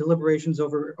negotiations and deliberations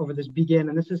over this begin,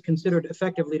 and this is considered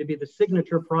effectively to be the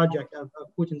signature project of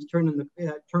Putin's term in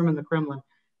the Kremlin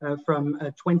from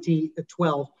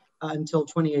 2012 until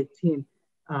 2018.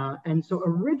 And so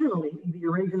originally, the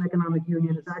Eurasian Economic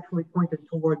Union is actually pointed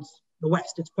towards the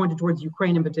West. It's pointed towards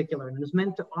Ukraine in particular, and it is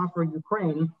meant to offer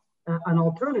Ukraine an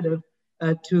alternative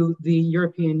to the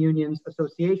European Union's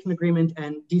Association Agreement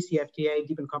and DCFTA,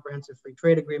 Deep and Comprehensive Free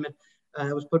Trade Agreement,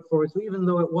 was put forward. So even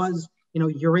though it was,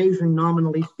 Eurasian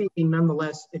nominally speaking,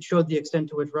 nonetheless, it showed the extent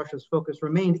to which Russia's focus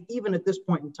remained, even at this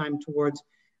point in time, towards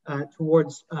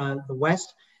the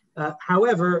West.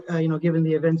 However, given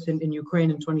the events in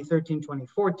Ukraine in 2013,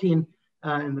 2014,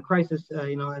 and the crisis,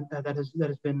 that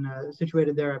has been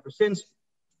situated there ever since,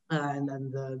 and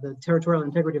the territorial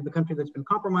integrity of the country that's been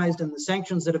compromised, and the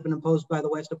sanctions that have been imposed by the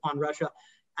West upon Russia,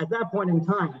 at that point in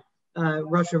time,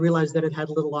 Russia realized that it had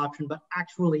little option but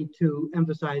actually to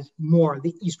emphasize more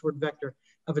the eastward vector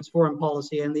of its foreign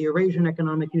policy. And the Eurasian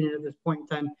Economic Union at this point in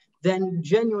time then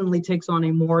genuinely takes on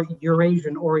a more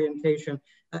Eurasian orientation,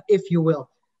 if you will.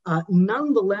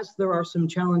 Nonetheless, there are some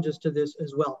challenges to this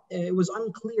as well. It was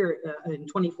unclear in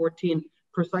 2014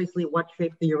 precisely what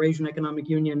shape the Eurasian Economic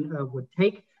Union would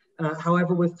take.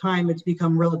 However, with time, it's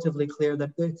become relatively clear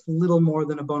that it's little more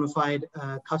than a bona fide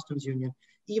customs union,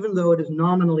 even though it is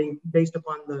nominally based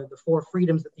upon the four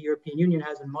freedoms that the European Union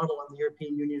has and modeled on the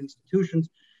European Union institutions.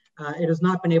 It has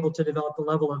not been able to develop the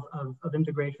level of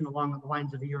integration along the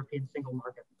lines of a European single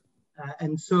market.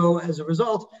 And so as a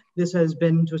result, this has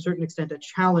been to a certain extent a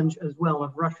challenge as well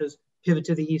of Russia's pivot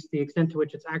to the east, the extent to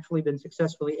which it's actually been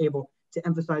successfully able to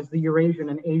emphasize the Eurasian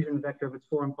and Asian vector of its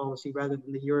foreign policy rather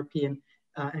than the European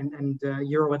and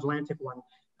Euro-Atlantic one,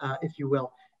 if you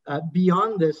will.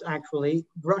 Beyond this, actually,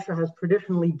 Russia has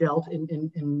traditionally dealt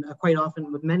in quite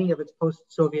often with many of its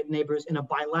post-Soviet neighbors in a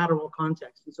bilateral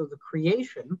context. And so the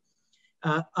creation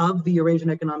of the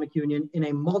Eurasian Economic Union in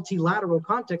a multilateral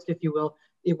context, if you will,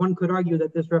 one could argue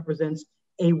that this represents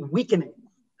a weakening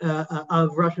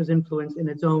of Russia's influence in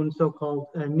its own so-called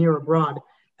near abroad,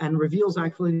 and reveals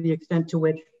actually the extent to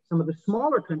which some of the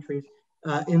smaller countries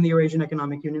in the Eurasian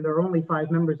Economic Union, there are only 5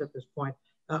 members at this point,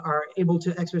 are able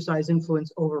to exercise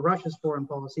influence over Russia's foreign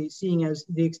policy, seeing as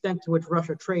the extent to which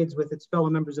Russia trades with its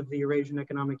fellow members of the Eurasian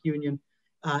Economic Union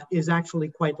is actually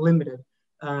quite limited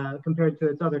compared to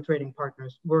its other trading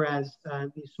partners. Whereas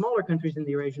the smaller countries in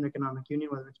the Eurasian Economic Union,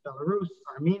 whether it's Belarus,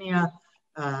 Armenia,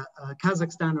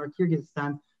 Kazakhstan, or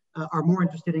Kyrgyzstan, are more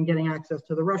interested in getting access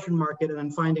to the Russian market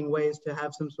and finding ways to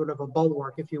have some sort of a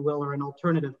bulwark, if you will, or an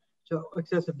alternative to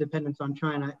excessive dependence on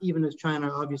China, even as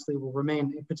China obviously will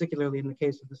remain, particularly in the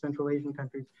case of the Central Asian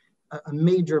countries, a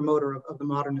major motor of the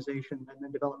modernization and the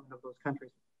development of those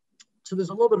countries. So there's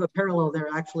a little bit of a parallel there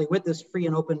actually with this free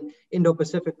and open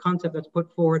Indo-Pacific concept that's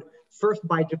put forward first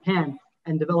by Japan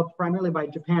and developed primarily by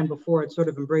Japan before it's sort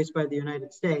of embraced by the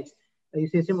United States. You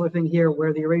see a similar thing here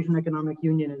where the Eurasian Economic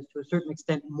Union is to a certain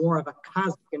extent more of a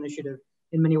Kazakh initiative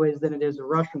in many ways than it is a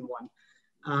Russian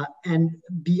one. And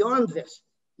beyond this,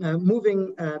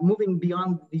 moving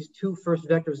beyond these two first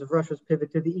vectors of Russia's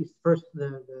pivot to the east, first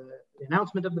the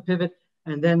announcement of the pivot,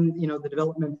 and then the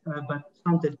development but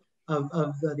stunted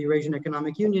of the Eurasian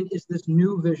Economic Union, is this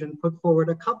new vision put forward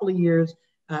a couple of years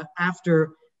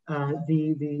after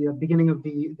the beginning of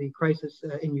the crisis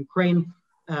in Ukraine,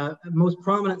 most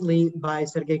prominently by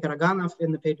Sergei Karaganov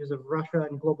in the pages of Russia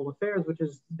and Global Affairs, which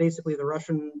is basically the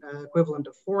Russian equivalent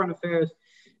of Foreign Affairs,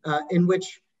 in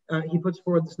which he puts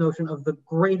forward this notion of the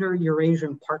greater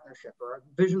Eurasian partnership, or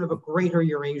a vision of a greater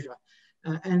Eurasia.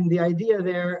 And the idea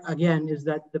there, again, is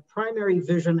that the primary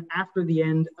vision after the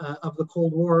end of the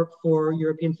Cold War for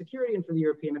European security and for the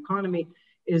European economy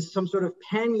is some sort of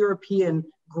pan-European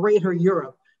greater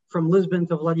Europe from Lisbon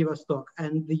to Vladivostok.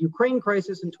 And the Ukraine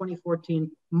crisis in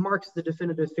 2014 marks the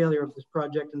definitive failure of this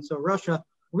project. And so Russia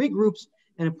regroups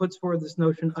and it puts forward this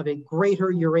notion of a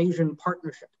greater Eurasian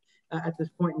partnership at this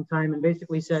point in time, and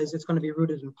basically says it's going to be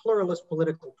rooted in pluralist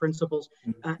political principles,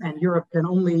 and Europe can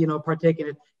only, partake in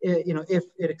it, if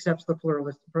it accepts the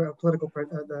pluralist political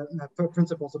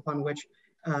principles upon which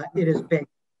it is based.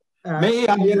 May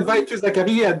I invite you,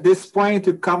 Zachary, at this point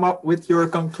to come up with your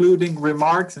concluding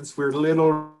remarks, since we're a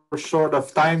little short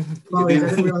of time. Oh, yeah, I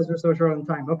didn't realize we're so short on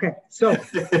time. Okay, so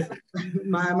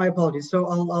my apologies. So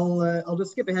I'll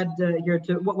just skip ahead here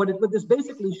to what this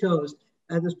basically shows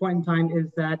at this point in time is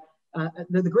that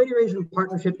the Great Eurasian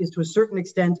Partnership is to a certain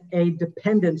extent a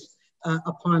dependence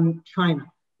upon China,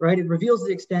 right? It reveals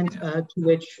the extent to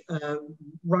which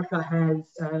Russia has,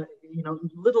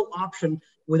 little option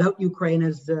without Ukraine,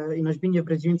 as Zbigniew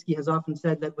Brzezinski has often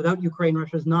said, that without Ukraine,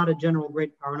 Russia is not a general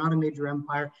great power, not a major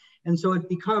empire. And so it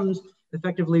becomes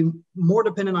effectively more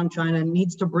dependent on China and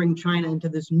needs to bring China into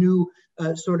this new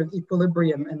sort of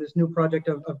equilibrium and this new project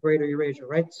of Greater Eurasia,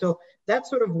 right? So that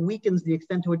sort of weakens the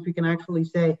extent to which we can actually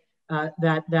say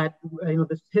that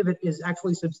this pivot is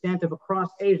actually substantive across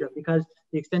Asia, because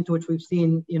the extent to which we've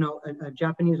seen a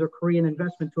Japanese or Korean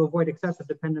investment to avoid excessive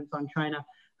dependence on China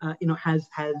has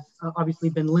obviously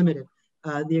been limited.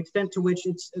 the extent to which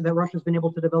that Russia's been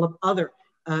able to develop other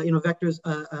vectors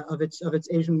of its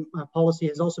Asian policy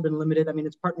has also been limited. I mean,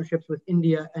 its partnerships with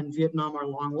India and Vietnam are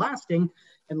long-lasting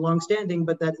and long-standing,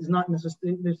 but that is not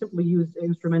necessarily, they're simply used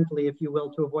instrumentally, if you will,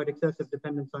 to avoid excessive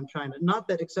dependence on China. Not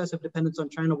that excessive dependence on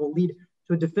China will lead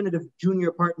to a definitive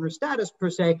junior partner status per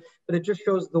se, but it just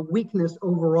shows the weakness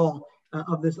overall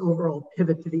of this overall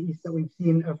pivot to the east that we've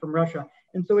seen from Russia.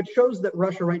 And so it shows that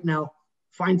Russia right now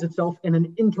finds itself in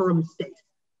an interim state,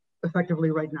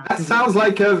 effectively right now. That sounds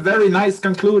like a very nice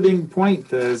concluding point,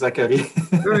 Zachary.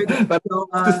 Very good. But so,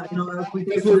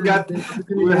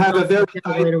 we'll have a very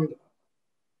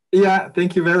yeah.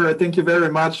 Thank you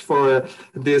very much for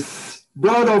this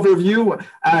broad overview.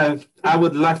 I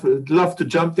would love to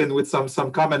jump in with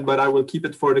some comment, but I will keep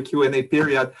it for the Q&A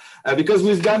period because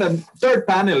we've got a third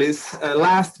panelist.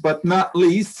 Last but not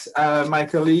least, my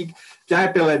colleague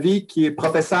Pierre Pahlavi, qui est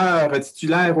professeur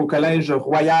titulaire au Collège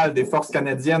royal des Forces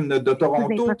canadiennes de Toronto.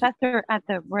 He's a professor at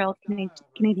the Royal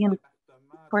Canadian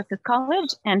Forces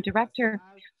College and director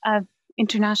of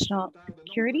international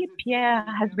security. Pierre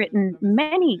has written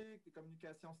many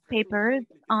papers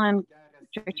on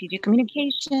strategic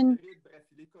communication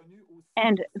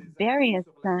and various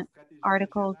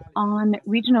articles on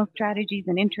regional strategies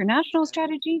and international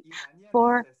strategies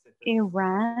for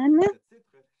Iran.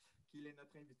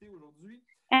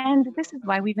 And this is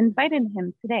why we've invited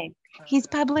him today. He's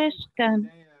published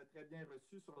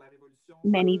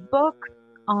many books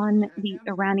on the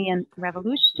Iranian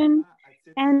Revolution,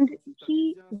 and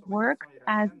he works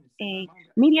as a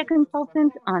media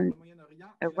consultant on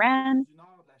Iran,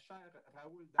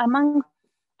 among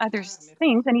other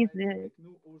things, and he's the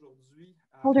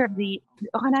holder of the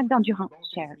Ronald d'Endurance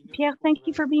Chair. Pierre, thank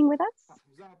you for being with us.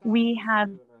 We have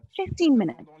 15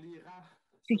 minutes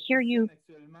to hear you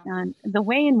on the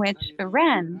way in which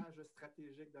Iran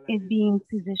is being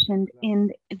positioned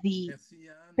in the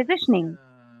positioning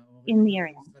in the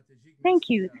area. Thank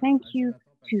you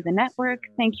to the network.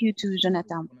 Thank you to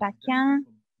Jonathan Paikin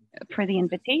for the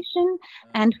invitation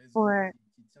and for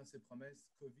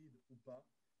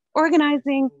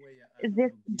organizing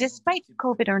this despite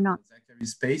COVID or not.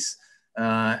 Space,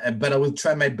 but I will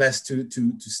try my best to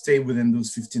stay within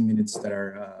those 15 minutes that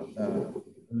are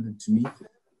allotted to me.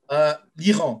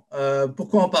 L'Iran,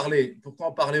 pourquoi en parler? Pourquoi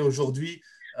en parler aujourd'hui?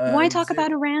 Why talk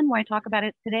about Iran? Why talk about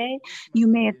it today? You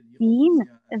may have seen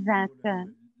that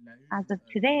as of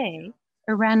today,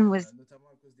 Iran was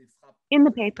in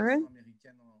the papers,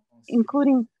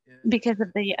 including because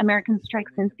of the American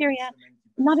strikes in Syria.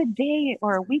 Not a day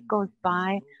or a week goes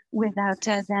by without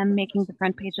them making the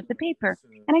front page of the paper.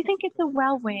 And I think it's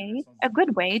a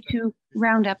good way to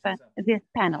round up this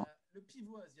panel.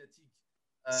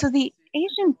 So the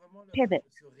Asian pivot,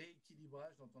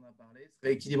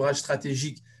 rééquilibrage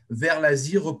stratégique vers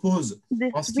l'Asie repose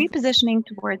this repositioning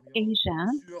towards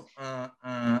Asia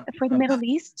for the Middle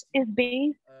East is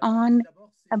based on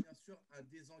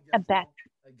a bet.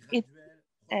 It's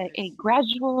a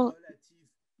gradual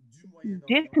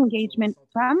disengagement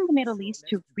from the Middle East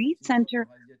to recenter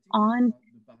on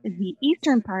the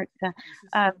eastern parts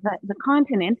of the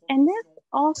continent. And this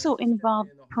also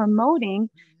involves promoting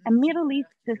a Middle East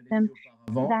system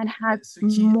that has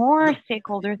more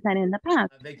stakeholders than in the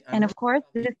past. And of course,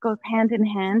 this goes hand in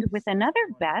hand with another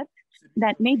bet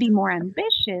that may be more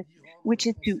ambitious, which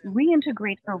is to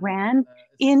reintegrate Iran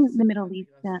in the Middle East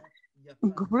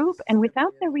group. And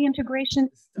without the reintegration,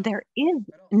 there is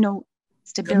no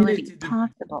stability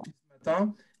possible.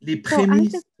 So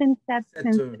as it's been said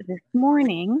since this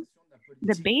morning,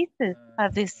 the basis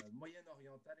of this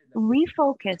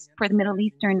refocus for the Middle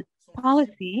Eastern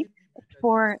policy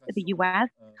for the US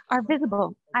are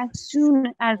visible. As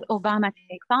soon as Obama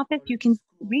takes office, you can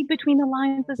read between the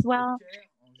lines as well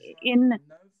in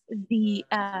the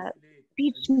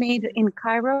speech made in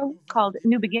Cairo called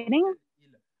New Beginnings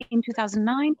in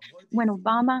 2009, when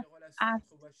Obama asked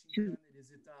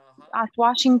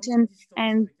Washington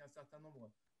and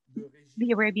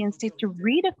the Arabian states to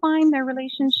redefine their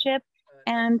relationship.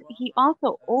 And he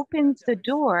also opens the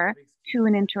door to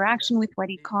an interaction with what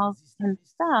he calls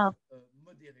himself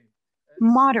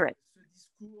moderate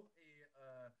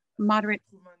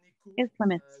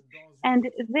Islamists. And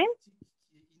this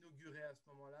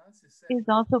is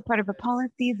also part of a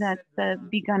policy that's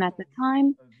begun at the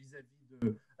time.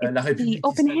 It's the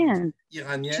open hand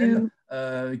to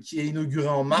the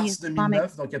Islamic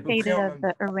State of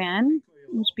Iran,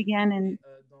 which began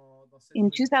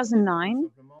in 2009,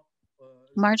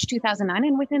 March 2009,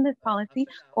 and within this policy,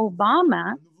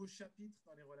 Obama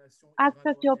asked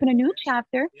us to open a new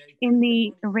chapter in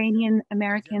the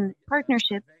Iranian-American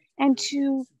partnership and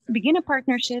to begin a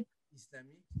partnership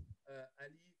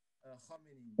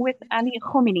with Ali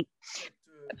Khomeini.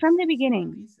 From the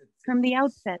beginning, from the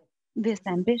outset, this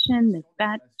ambition, this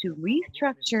bet to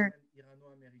restructure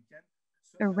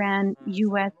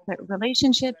Iran-US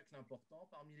relationship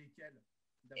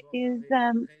is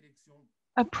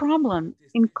a problem,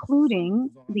 including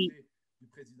the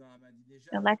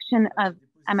election of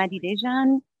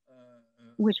Ahmadinejad,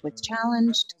 which was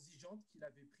challenged,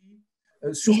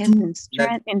 his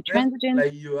intransigence,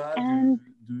 and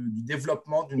the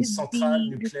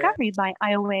discovery by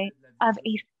IOA of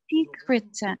a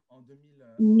secret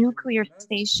nuclear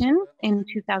station in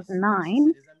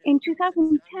 2009. In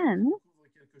 2010,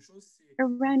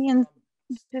 Iranians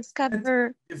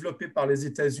discovered a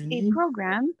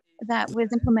program that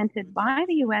was implemented by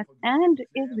the US and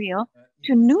Israel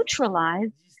to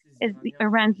neutralize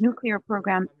Iran's nuclear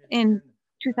program. In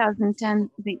 2010,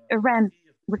 Iran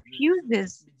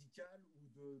refuses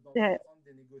the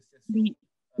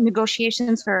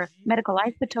negotiations for medical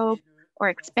isotope or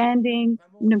expanding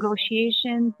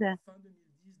negotiations.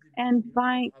 And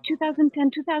by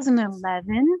 2010,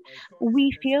 2011,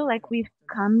 we feel like we've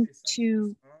come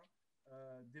to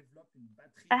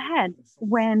a head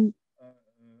when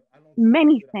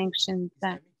many sanctions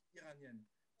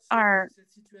are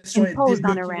imposed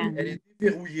on Iran.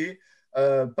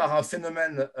 Par un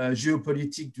phénomène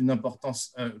géopolitique d'une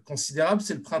importance considérable,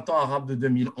 c'est le printemps arabe de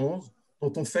 2011,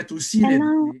 dont on fête aussi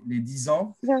les 10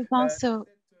 ans. There's also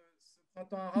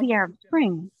the Arab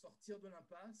Spring.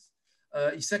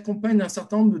 Il s'accompagne d'un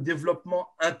certain nombre de développements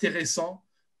intéressants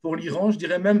pour l'Iran, je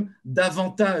dirais même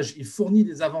davantage. Il fournit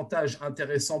des avantages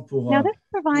intéressants pour Now this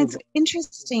provides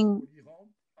interesting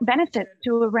benefit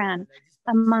to Iran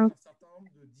among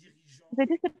the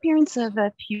disappearance of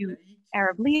a few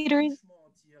Arab leaders,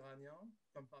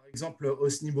 comme par exemple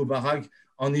Hosni Moubarak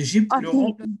en Égypte,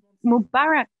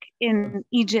 Mubarak in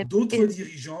Egypt, d'autres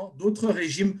dirigeants, d'autres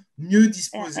régimes mieux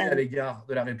disposés à l'égard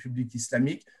de la République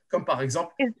islamique, comme par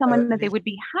exemple is someone that they would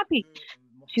be happy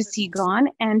to see gone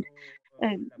and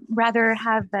rather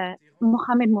have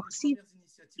Mohammed Morsi's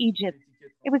Egypt.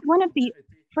 It was one of the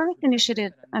first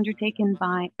initiatives undertaken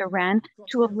by Iran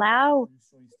to allow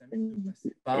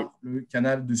par le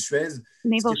canal de Suez,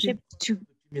 naval ships to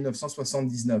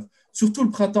 1979. Surtout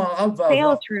le printemps arabe va sail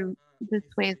avoir through the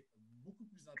Suez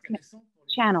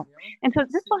Channel, and so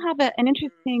this will have an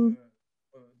interesting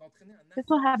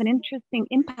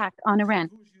impact on Iran.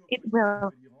 It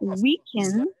will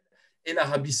weaken et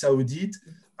l'Arabie Saoudite,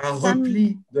 un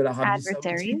repli de l'Arabie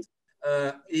Saoudite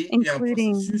et un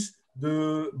processus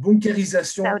de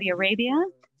bunkérisation. Saudi Arabia,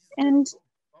 and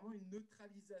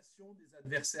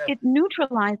it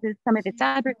neutralizes some of its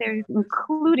adversaries,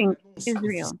 including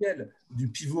Israel. Du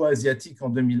pivot asiatique en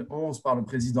 2011 par le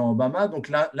président Obama. Donc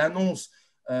l'annonce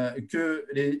que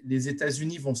les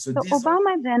États-Unis vont se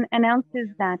Obama then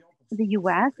announces that the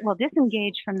US will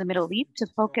disengage from the Middle East to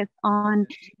focus on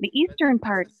the eastern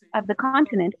part of the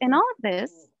continent. And all of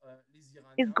this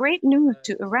is great news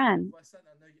to Iran,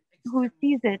 who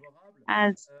sees it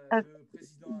as a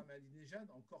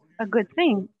good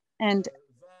thing. And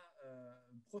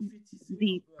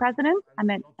the president,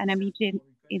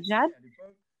 Ahmadinejad,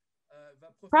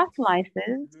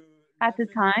 proselytizes at the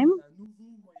time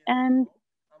and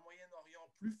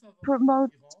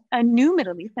promotes a new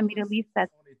Middle East, a Middle East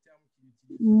that's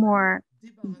more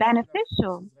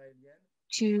beneficial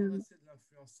to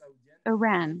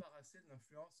Iran.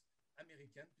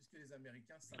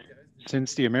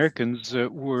 Since the Americans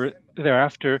were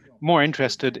thereafter more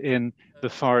interested in the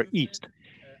Far East.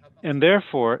 And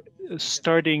therefore,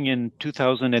 starting in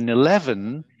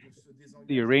 2011,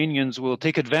 the Iranians will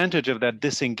take advantage of that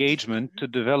disengagement to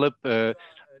develop a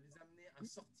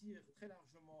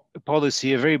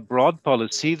policy, a very broad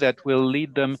policy that will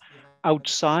lead them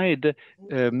outside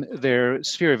their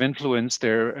sphere of influence,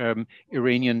 their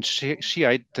Iranian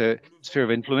Shiite sphere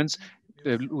of influence,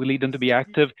 will lead them to be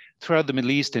active throughout the Middle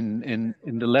East, in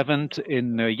the Levant,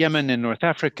 in Yemen, in North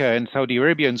Africa, in Saudi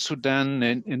Arabia, in Sudan,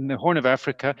 in the Horn of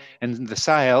Africa, and in the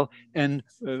Sahel, and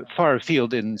far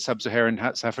afield in Sub-Saharan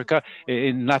South Africa,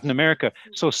 in Latin America.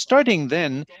 So starting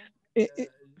then,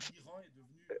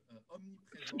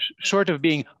 short of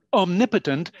being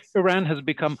omnipotent, Iran has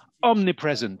become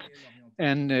omnipresent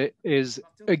and is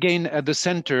again at the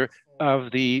center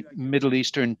of the Middle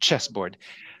Eastern chessboard.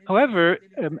 However,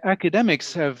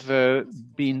 academics have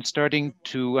been starting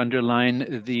to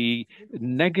underline the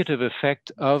negative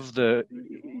effect of the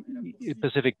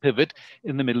Pacific pivot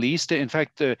in the Middle East. In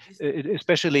fact,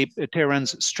 especially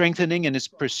Tehran's strengthening and its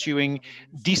pursuing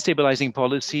destabilizing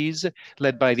policies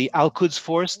led by the Al-Quds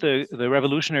Force, the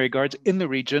Revolutionary Guards in the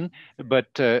region,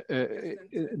 but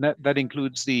that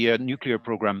includes the nuclear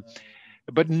program.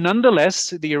 But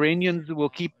nonetheless, the Iranians will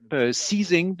keep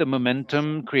seizing the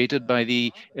momentum created by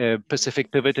the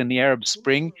Pacific pivot and the Arab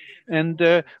Spring, and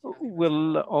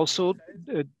will also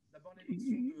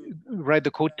ride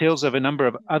the coattails of a number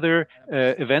of other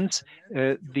events.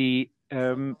 The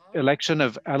election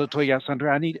of Ayatollah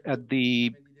Sandrani at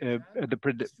the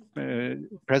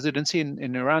presidency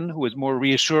in Iran, who was more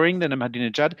reassuring than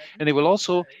Ahmadinejad, and they will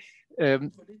also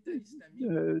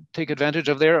take advantage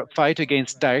of their fight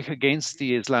against Daesh, against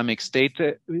the Islamic State,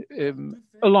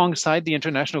 alongside the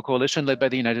international coalition led by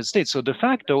the United States. So de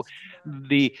facto,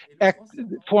 the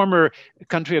former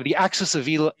country of the axis of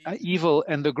evil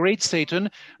and the great Satan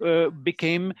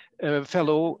became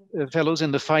fellows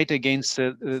in the fight against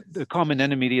the common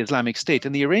enemy, the Islamic State.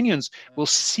 And the Iranians will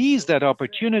seize that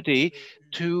opportunity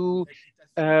to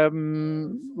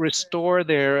restore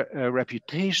their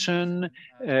reputation,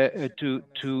 to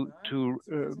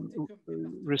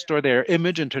restore their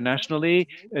image internationally,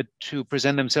 to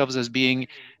present themselves as being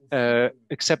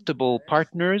acceptable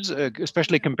partners,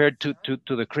 especially compared to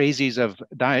the crazies of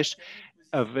Daesh,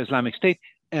 of Islamic State.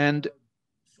 And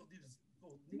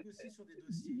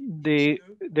they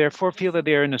therefore feel that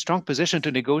they are in a strong position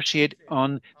to negotiate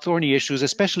on thorny issues,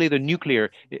 especially the nuclear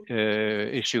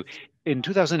issue. In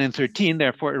 2013,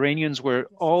 therefore, Iranians were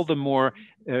all the more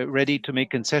ready to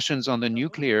make concessions on the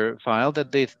nuclear file,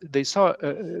 that they saw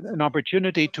an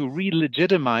opportunity to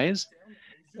re-legitimize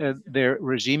their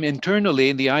regime internally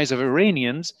in the eyes of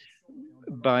Iranians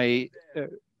by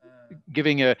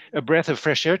giving a breath of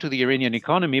fresh air to the Iranian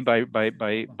economy by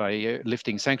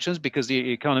lifting sanctions, because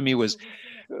the economy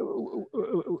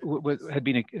had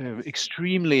been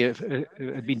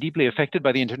deeply affected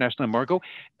by the international embargo,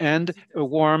 and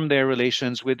warm their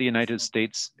relations with the United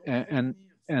States and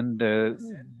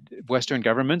Western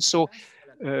governments. So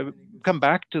come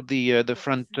back to the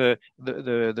front of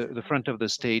the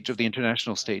stage, of the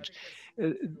international stage.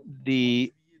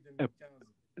 The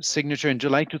signature in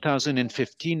July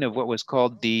 2015 of what was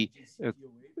called the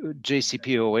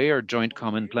JCPOA, or Joint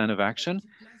Common Plan of Action,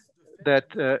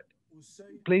 that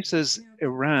places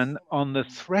Iran on the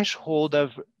threshold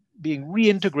of being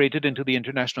reintegrated into the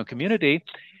international community,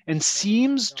 and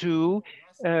seems to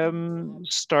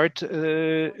start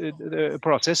a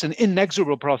process, an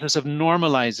inexorable process of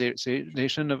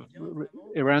normalization of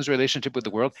Iran's relationship with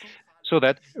the world, so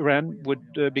that Iran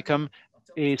would become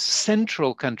a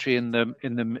central country in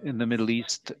the Middle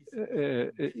East.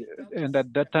 And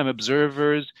at that time,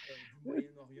 observers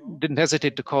didn't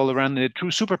hesitate to call Iran the true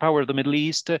superpower of the Middle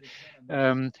East,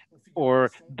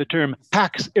 or the term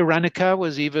Pax Iranica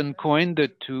was even coined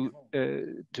to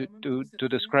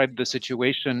describe the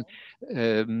situation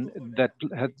that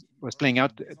was playing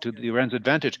out to Iran's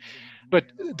advantage. But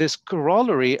this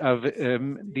corollary of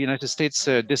the United States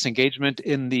disengagement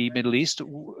in the Middle East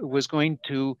was going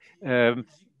to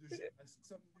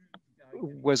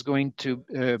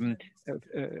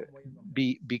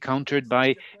be countered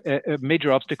by a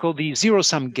major obstacle, the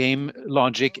zero-sum game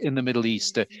logic in the Middle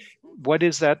East. What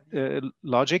is that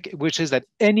logic? Which is that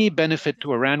any benefit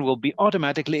to Iran will be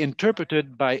automatically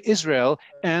interpreted by Israel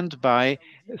and by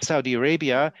Saudi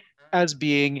Arabia as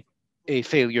being a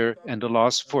failure and a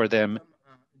loss for them,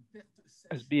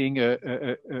 as being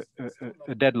a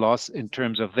dead loss in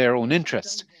terms of their own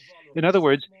interests. In other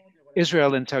words,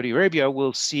 Israel and Saudi Arabia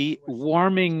will see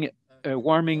warming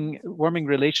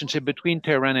relationship between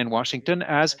Tehran and Washington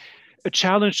as a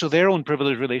challenge to their own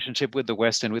privileged relationship with the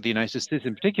West and with the United States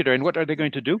in particular. And what are they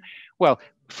going to do? Well,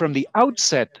 from the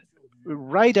outset,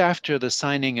 right after the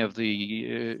signing of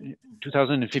the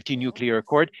 2015 nuclear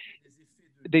accord,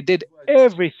 they did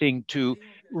everything to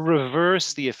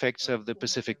reverse the effects of the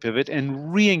Pacific pivot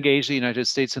and re-engage the United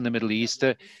States in the Middle East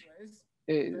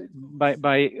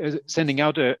by sending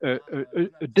out a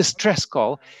distress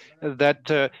call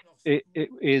that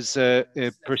is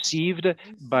perceived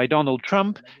by Donald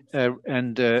Trump,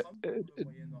 and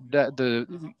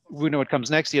we know what comes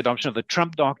next: the adoption of the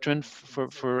Trump doctrine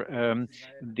for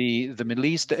the Middle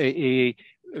East, a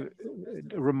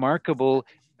remarkable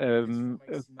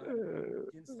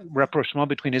rapprochement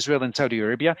between Israel and Saudi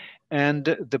Arabia,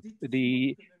 and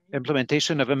the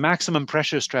implementation of a maximum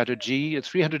pressure strategy, a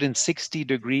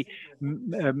 360-degree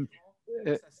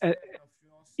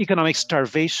economic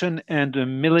starvation and a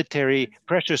military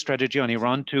pressure strategy on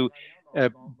Iran to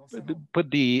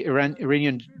put the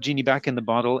Iranian genie back in the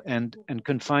bottle and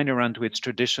confine Iran to its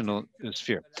traditional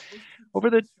sphere. Over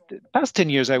the past 10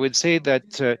 years, I would say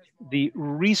that the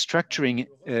restructuring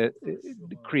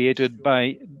created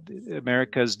by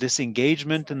America's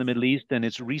disengagement in the Middle East and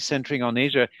its recentering on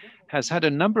Asia has had a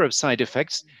number of side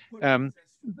effects.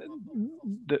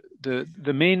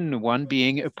 the main one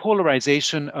being a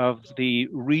polarization of the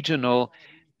regional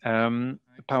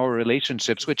power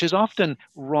relationships, which is often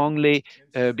wrongly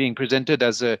being presented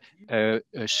as a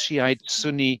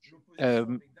Shiite-Sunni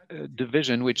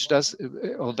division, which does,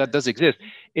 well, that does exist.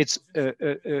 It's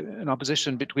an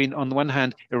opposition between, on the one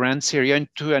hand, Iran, Syria, and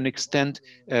to an extent,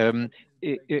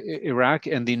 Iraq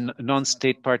and the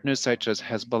non-state partners such as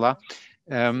Hezbollah,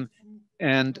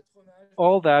 and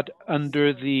all that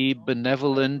under the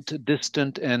benevolent,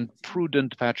 distant, and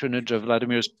prudent patronage of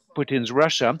Vladimir Putin's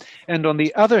Russia. And on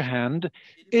the other hand,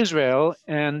 Israel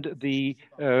and the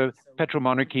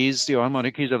petromonarchies, the oil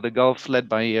monarchies of the Gulf led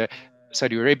by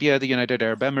Saudi Arabia, the United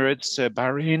Arab Emirates,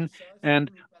 Bahrain,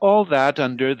 and all that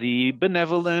under the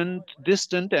benevolent,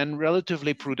 distant, and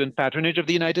relatively prudent patronage of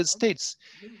the United States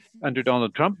under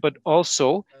Donald Trump, but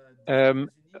also the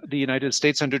United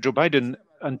States under Joe Biden,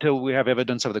 until we have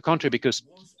evidence of the contrary, because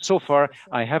so far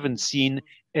I haven't seen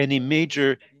any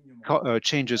major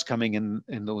changes coming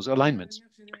in those alignments.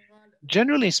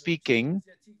 Generally speaking,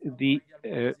 the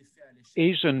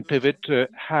Asian pivot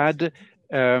had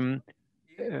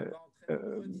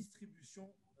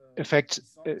effects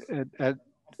at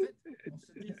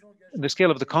the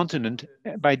scale of the continent.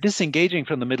 By disengaging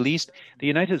from the Middle East, the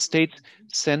United States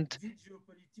sent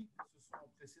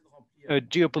a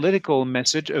geopolitical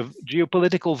message, a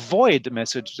geopolitical void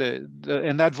message,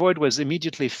 and that void was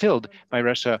immediately filled by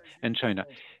Russia and China.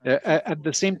 At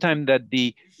the same time that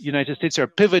the United States are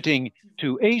pivoting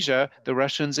to Asia, the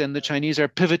Russians and the Chinese are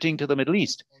pivoting to the Middle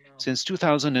East. Since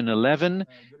 2011,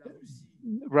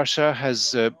 Russia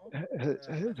has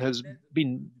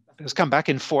come back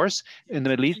in force in the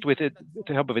Middle East with the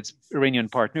help of its Iranian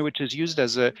partner, which is used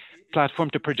as a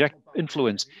platform to project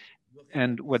influence.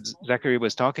 And what Zachary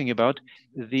was talking about,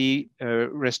 the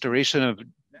restoration of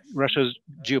Russia's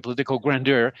geopolitical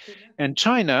grandeur. And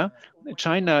China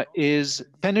is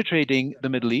penetrating the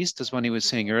Middle East, as Wani was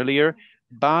saying earlier,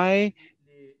 by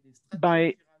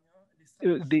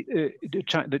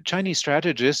the Chinese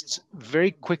strategists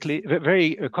very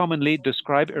commonly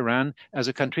describe Iran as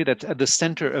a country that's at the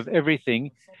center of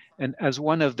everything and as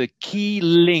one of the key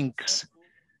links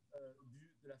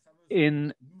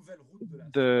in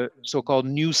the so-called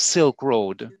New Silk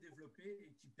Road,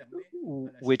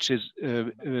 which is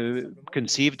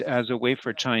conceived as a way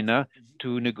for China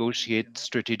to negotiate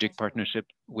strategic partnership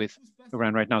with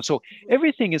Iran right now. So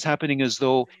everything is happening as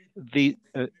though the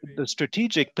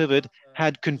strategic pivot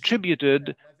had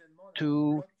contributed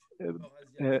to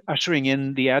ushering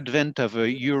in the advent of a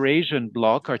Eurasian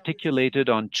bloc articulated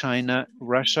on China,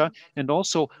 Russia, and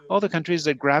also all the countries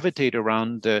that gravitate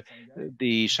around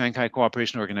the Shanghai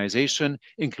Cooperation Organization,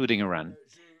 including Iran.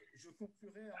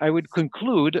 I would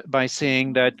conclude by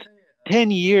saying that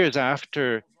 10 years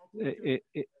after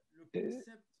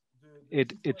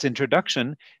its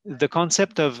introduction, the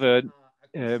concept of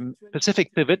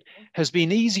Pacific pivot has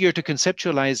been easier to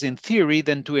conceptualize in theory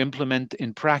than to implement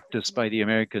in practice by the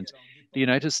Americans. The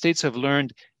United States have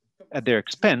learned at their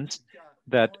expense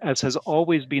that, as has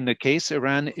always been the case,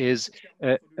 Iran is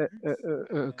a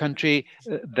country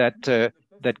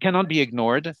that cannot be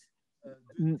ignored,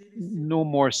 no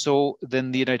more so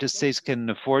than the United States can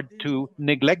afford to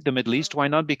neglect the Middle East. Why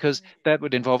not? Because that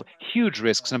would involve huge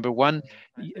risks. Number one,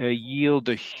 yield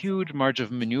a huge margin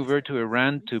of maneuver to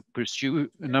Iran to pursue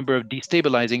a number of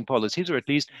destabilizing policies, or at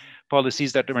least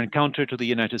policies that are counter to the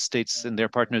United States and their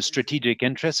partners' strategic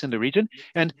interests in the region,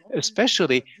 and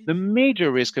especially the major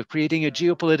risk of creating a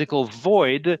geopolitical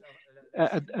void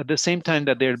at the same time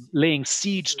that they're laying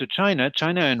siege to China.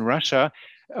 China and Russia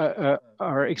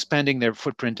are expanding their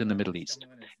footprint in the Middle East.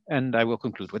 And I will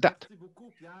conclude with that.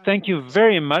 Thank you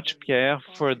very much, Pierre,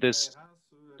 for this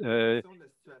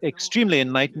extremely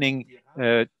enlightening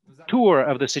tour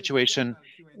of the situation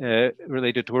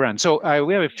related to Iran. So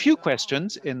we have a few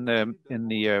questions in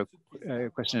the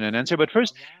question and answer, but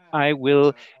first I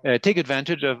will take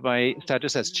advantage of my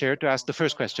status as chair to ask the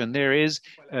first question. There is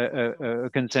a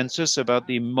consensus about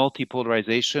the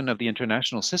multipolarization of the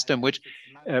international system, which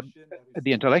at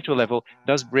the intellectual level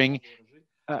does bring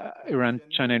Iran,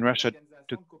 China, and Russia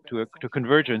to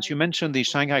convergence. You mentioned the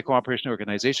Shanghai Cooperation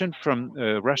Organization. From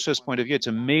Russia's point of view, it's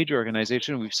a major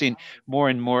organization. We've seen more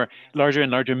and more larger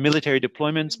and larger military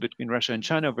deployments between Russia and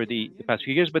China over the past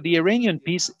few years. But the Iranian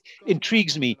piece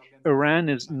intrigues me. Iran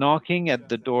is knocking at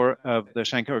the door of the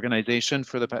Shanghai Organization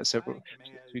for the past several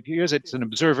years. It's an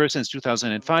observer since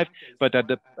 2005, but at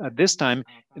this time,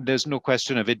 there's no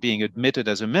question of it being admitted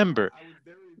as a member.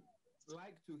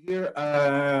 Hear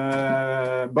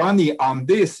Bonnie on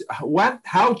this,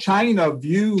 how China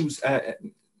views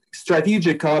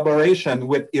strategic collaboration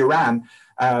with Iran.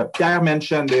 Pierre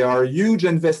mentioned there are huge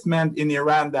investments in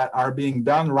Iran that are being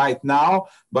done right now,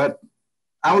 but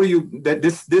how do you, that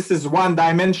this is one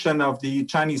dimension of the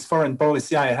Chinese foreign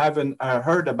policy I haven't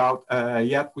heard about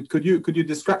yet. Could you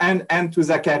describe, and to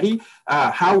Zachary,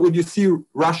 how would you see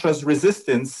Russia's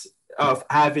resistance of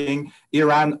having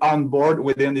Iran on board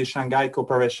within the Shanghai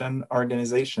Cooperation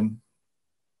Organization?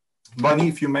 Bonnie,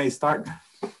 if you may start.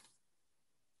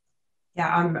 Yeah,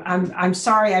 I'm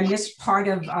sorry, I missed part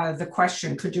of the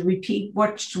question. Could you repeat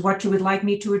what you would like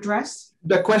me to address?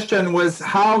 The question was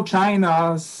how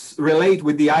China relate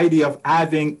with the idea of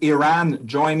having Iran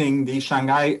joining the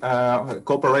Shanghai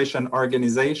Cooperation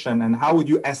Organization, and how would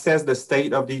you assess the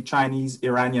state of the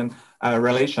Chinese-Iranian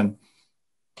relation?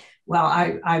 Well,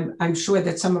 I'm sure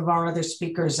that some of our other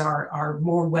speakers are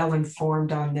more well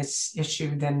informed on this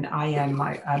issue than I am.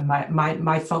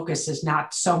 My focus is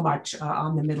not so much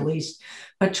on the Middle East,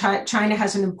 but China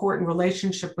has an important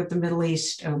relationship with the Middle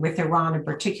East, with Iran in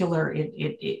particular, in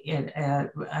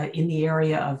the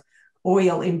area of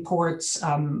oil imports.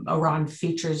 Iran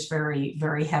features very,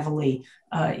 very heavily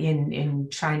in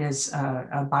China's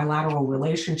bilateral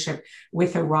relationship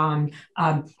with Iran.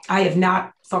 I have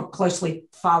not closely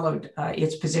followed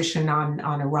its position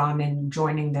on Iran and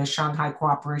joining the Shanghai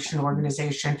Cooperation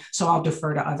Organization, so I'll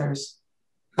defer to others.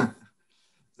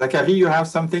 Zachary, you have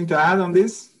something to add on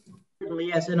this? Certainly,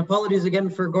 yes, and apologies again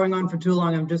for going on for too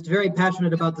long. I'm just very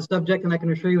passionate about the subject, and I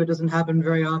can assure you it doesn't happen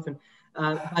very often.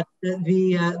 But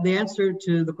the answer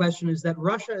to the question is that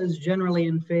Russia is generally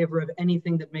in favor of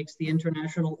anything that makes the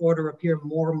international order appear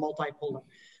more multipolar.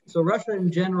 So Russia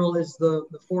in general is the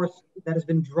force that has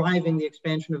been driving the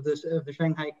expansion of the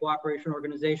Shanghai Cooperation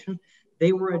Organization.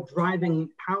 They were a driving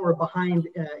power behind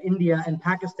India and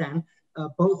Pakistan,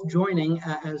 both joining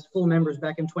as full members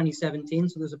back in 2017.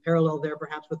 So there's a parallel there,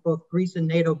 perhaps, with both Greece and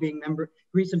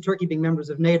Greece and Turkey being members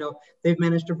of NATO. They've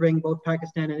managed to bring both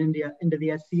Pakistan and India into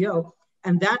the SCO.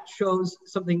 And that shows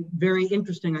something very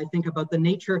interesting, I think, about the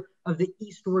nature of the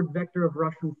eastward vector of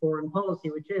Russian foreign policy,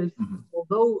 which is,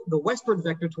 although the westward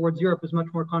vector towards Europe is much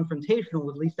more confrontational,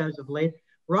 at least as of late,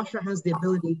 Russia has the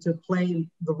ability to play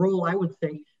the role, I would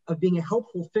think, of being a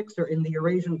helpful fixer in the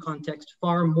Eurasian context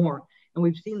far more. And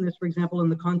we've seen this, for example, in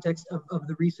the context of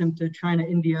the recent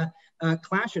China-India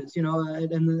clashes,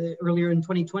 earlier in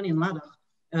 2020 in Ladakh.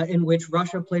 In which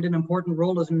Russia played an important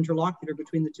role as an interlocutor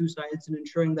between the two sides in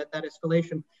ensuring that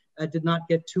escalation did not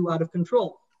get too out of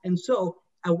control. And so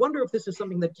I wonder if this is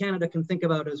something that Canada can think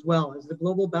about as well. As the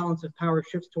global balance of power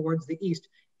shifts towards the East,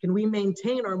 can we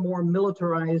maintain our more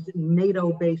militarized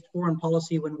NATO-based foreign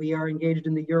policy when we are engaged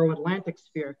in the Euro-Atlantic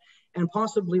sphere, and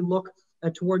possibly look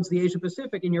towards the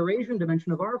Asia-Pacific and Eurasian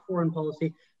dimension of our foreign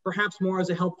policy, perhaps more as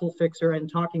a helpful fixer,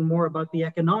 and talking more about the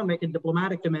economic and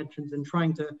diplomatic dimensions, and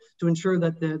trying to ensure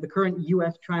that the current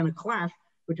US-China clash,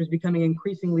 which is becoming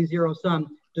increasingly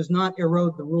zero-sum, does not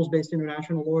erode the rules-based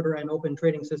international order and open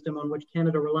trading system on which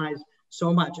Canada relies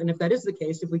so much. And if that is the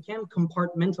case, if we can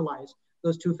compartmentalize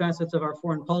those two facets of our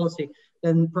foreign policy,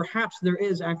 then perhaps there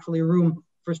is actually room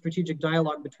for strategic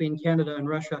dialogue between Canada and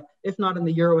Russia, if not in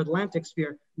the Euro-Atlantic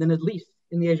sphere, then at least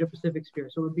in the Asia-Pacific sphere.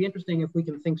 So it would be interesting if we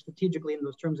can think strategically in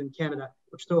those terms in Canada,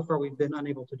 which so far we've been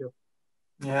unable to do.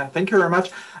 Yeah, thank you very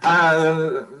much.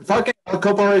 Talking about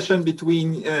cooperation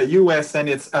between US and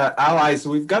its allies,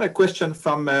 we've got a question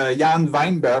from Yann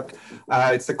Weinberg.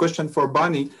 It's a question for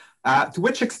Bonnie. To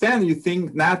which extent do you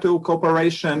think NATO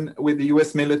cooperation with the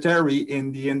US military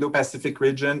in the Indo-Pacific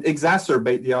region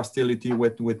exacerbate the hostility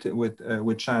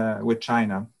with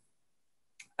China?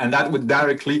 And that would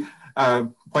directly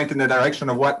point in the direction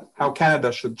of how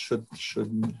Canada should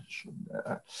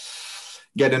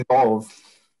get involved.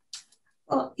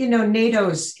 Well,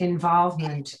 NATO's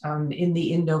involvement in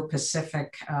the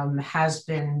Indo-Pacific has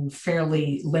been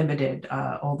fairly limited,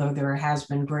 although there has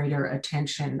been greater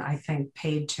attention, I think,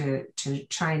 paid to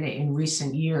China in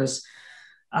recent years.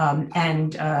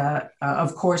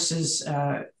 Of course, as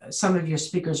some of your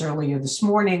speakers earlier this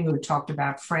morning who talked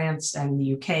about France and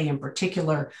the UK in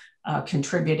particular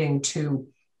contributing to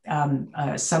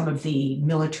some of the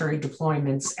military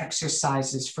deployments,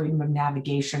 exercises, freedom of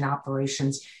navigation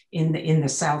operations in the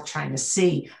South China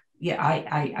Sea. Yeah,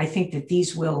 I think that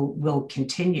these will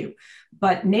continue.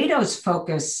 But NATO's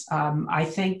focus, I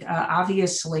think,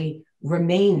 obviously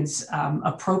remains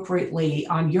appropriately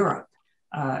on Europe.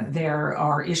 There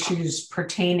are issues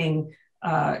pertaining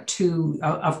to,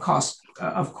 of course,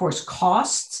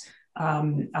 costs,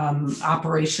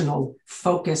 operational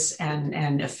focus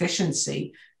and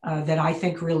efficiency that I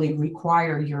think really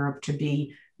require Europe to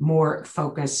be more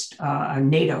focused,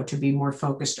 NATO to be more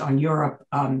focused on Europe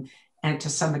and to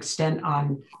some extent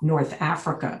on North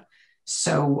Africa.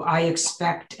 So I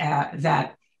expect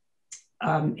that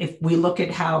if we look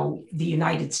at how the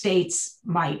United States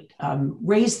might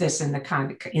raise this in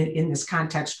this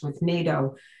context with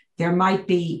NATO, there might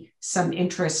be some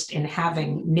interest in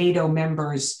having NATO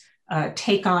members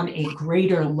take on a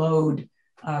greater load,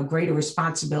 greater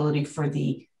responsibility for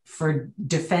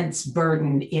defense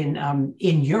burden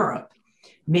in Europe,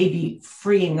 maybe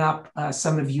freeing up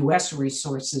some of US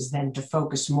resources then to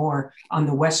focus more on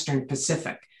the Western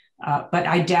Pacific. But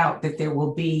I doubt that there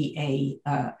will be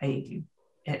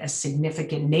a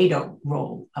significant NATO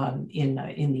role in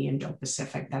the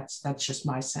Indo-Pacific. That's just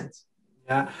my sense.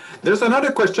 Yeah, there's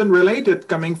another question related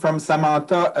coming from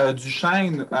Samantha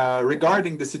Duchesne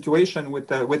regarding the situation with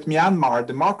Myanmar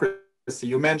democracy.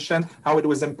 You mentioned how it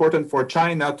was important for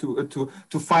China to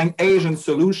find Asian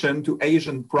solution to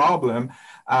Asian problem.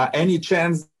 Any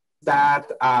chance that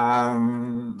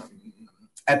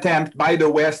attempt by the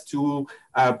West to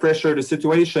pressure the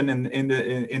situation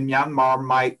in Myanmar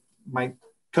might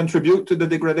contribute to the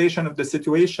degradation of the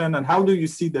situation? And how do you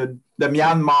see the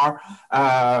Myanmar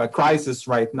crisis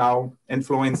right now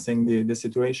influencing the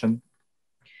situation?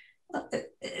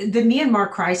 The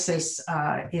Myanmar crisis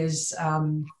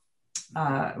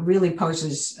really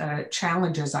poses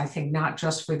challenges, I think, not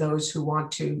just for those who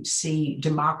want to see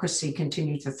democracy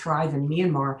continue to thrive in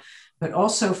Myanmar, but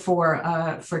also for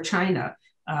China,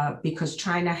 because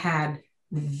China had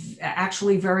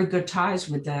actually very good ties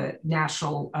with the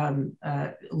National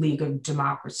League of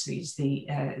Democracies,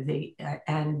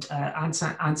 and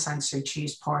Aung San Suu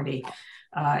Kyi's party,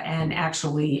 and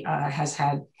actually has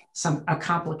had a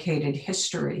complicated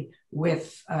history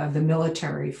with the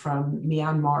military from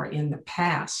Myanmar in the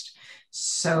past.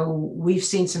 So we've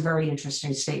seen some very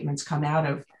interesting statements come out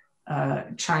of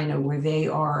China, where they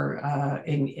are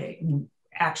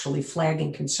actually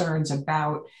flagging concerns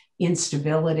about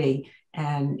instability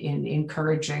and in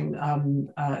encouraging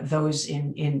those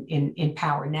in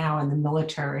power now in the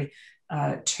military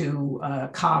to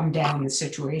calm down the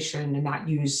situation and not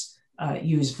use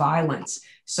violence.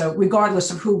 So regardless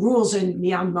of who rules in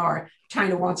Myanmar,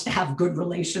 China wants to have good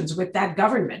relations with that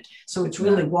government. So it's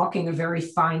really walking a very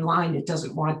fine line. It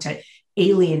doesn't want to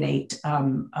alienate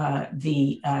any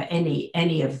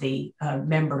of the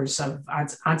members of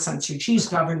Aung San Suu Kyi's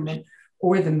government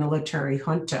or the military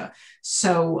junta.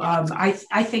 So I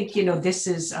think this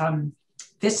is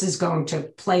going to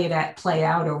play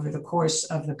out over the course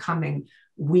of the coming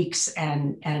weeks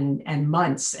and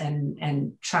months,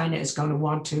 and China is going to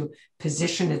want to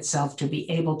position itself to be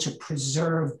able to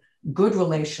preserve good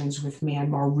relations with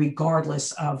Myanmar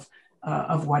regardless of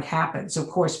what happens. Of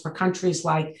course, for countries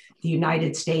like the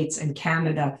United States and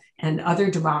Canada and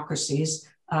other democracies,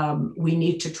 we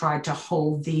need to try to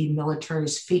hold the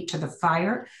military's feet to the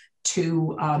fire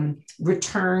to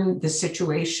return the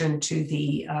situation to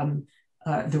the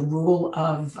rule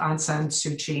of Aung San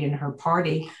Suu Kyi and her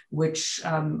party, which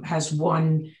has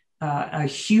won a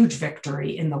huge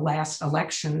victory in the last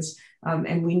elections.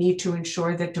 And we need to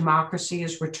ensure that democracy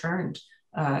is returned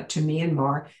to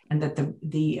Myanmar, and that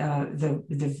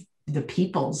the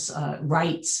people's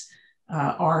rights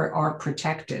are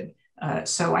protected.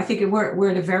 So I think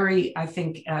we're at a very,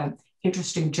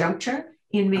 interesting juncture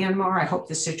in Myanmar. I hope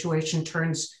the situation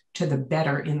turns to the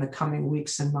better in the coming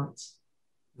weeks and months.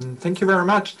 Thank you very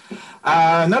much.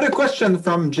 Another question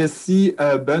from Jessie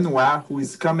Benoit, who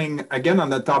is coming again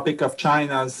on the topic of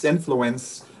China's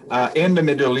influence in the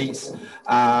Middle East.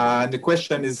 The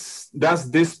question is, does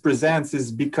this present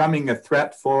is becoming a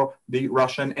threat for the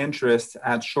Russian interests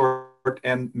at short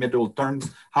and middle terms?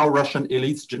 How Russian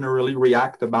elites generally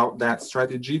react about that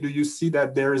strategy? Do you see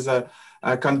that there is a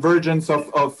convergence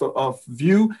of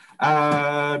view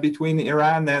between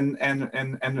Iran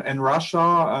and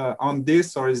Russia on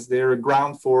this, or is there a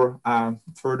ground for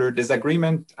further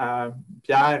disagreement?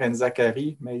 Pierre and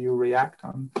Zachary, may you react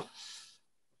on?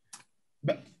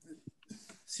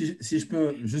 Si je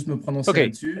peux juste me prononcer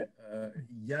là-dessus,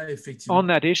 il y a effectivement... On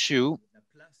that issue,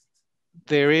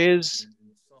 there is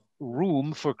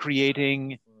room for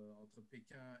creating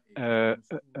a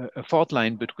fault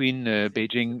line between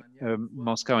Beijing,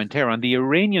 Moscow, and Tehran. The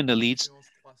Iranian elites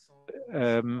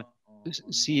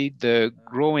see the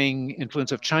growing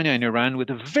influence of China in Iran with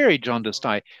a very jaundiced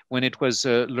eye. When it was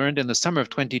learned in the summer of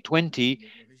 2020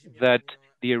 that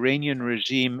the Iranian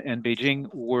regime and Beijing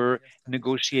were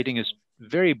negotiating a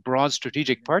very broad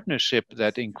strategic partnership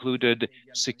that included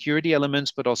security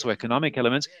elements, but also economic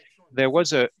elements, there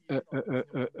was a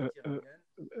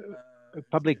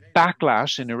public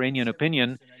backlash in Iranian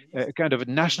opinion, a kind of a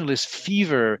nationalist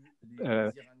fever.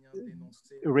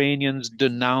 Iranians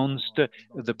denounced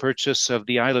the purchase of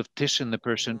the Isle of Tish in the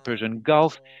Persian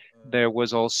Gulf. There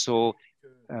was also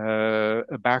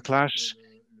a backlash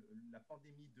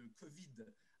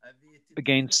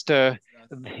against well,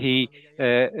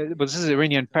 this is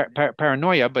Iranian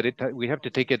paranoia, but we have to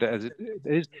take it as it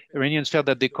is. Iranians felt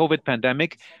that the COVID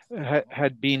pandemic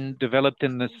had been developed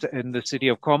in the city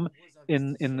of Qom,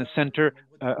 in the center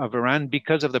of Iran,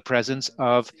 because of the presence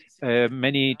of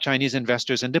many Chinese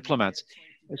investors and diplomats.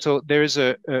 So there's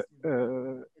a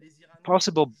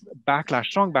possible backlash,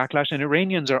 strong backlash, and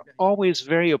Iranians are always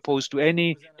very opposed to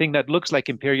anything that looks like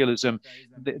imperialism.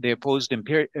 They opposed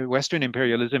Western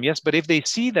imperialism, yes, but if they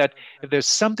see that if there's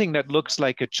something that looks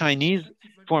like a Chinese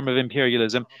form of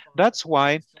imperialism, that's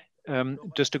why,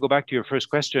 just to go back to your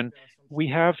first question, we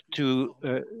have to,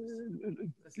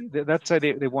 that's why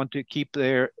they want to keep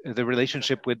the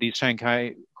relationship with the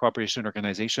Shanghai Cooperation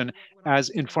Organization as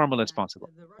informal as possible.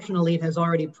 The Russian elite has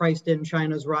already priced in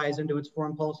China's rise into its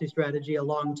foreign policy strategy a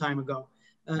long time ago.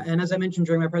 And as I mentioned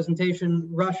during my presentation,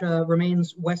 Russia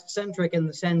remains West-centric in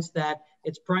the sense that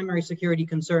its primary security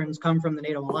concerns come from the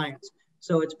NATO alliance.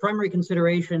 So its primary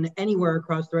consideration anywhere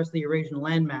across the rest of the Eurasian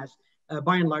landmass,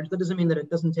 by and large, that doesn't mean that it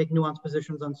doesn't take nuanced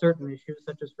positions on certain issues,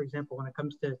 such as, for example, when it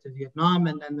comes to Vietnam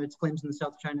and its claims in the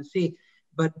South China Sea.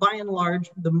 But by and large,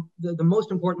 the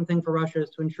most important thing for Russia is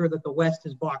to ensure that the West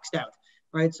is boxed out,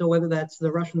 right? So whether that's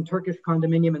the Russian-Turkish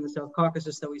condominium in the South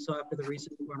Caucasus that we saw after the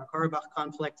recent Nagorno-Karabakh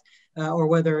conflict, or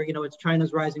whether, it's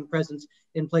China's rising presence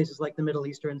in places like the Middle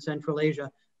East or in Central Asia,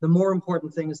 the more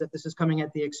important thing is that this is coming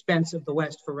at the expense of the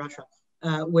West for Russia,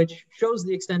 which shows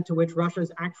the extent to which Russia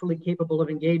is actually capable of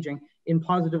engaging in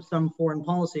positive sum foreign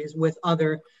policies with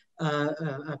other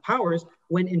powers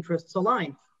when interests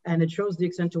align. And it shows the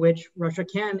extent to which Russia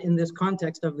can, in this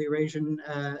context of the Eurasian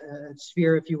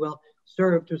sphere, if you will,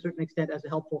 serve to a certain extent as a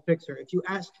helpful fixer. If you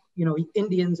ask,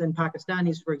 Indians and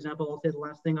Pakistanis, for example, I'll say the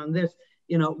last thing on this,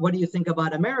 what do you think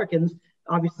about Americans?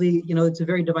 Obviously, it's a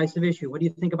very divisive issue. What do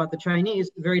you think about the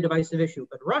Chinese? Very divisive issue.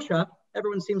 But Russia,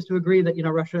 everyone seems to agree that,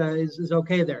 Russia is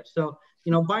okay there. So,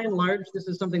 by and large, this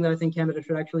is something that I think Canada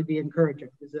should actually be encouraging,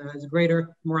 is a greater,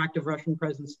 more active Russian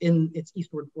presence in its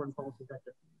eastward foreign policy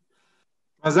sector.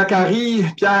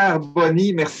 Zachary, Pierre,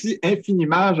 Bonnie, merci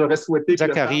infiniment. J'aurais souhaité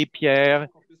Zachary, Pierre,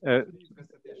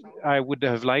 I would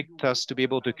have liked us to be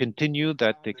able to continue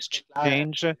that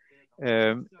exchange,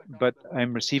 but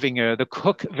I'm receiving the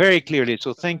cook very clearly.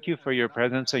 So thank you for your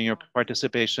presence and your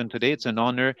participation today. It's an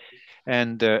honor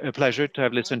and a pleasure to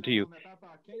have listened to you.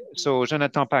 So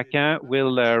Jonathan Paikin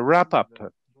will wrap up.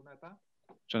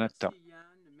 Jonathan.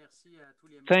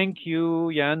 Thank you,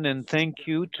 Yann, and thank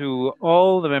you to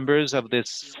all the members of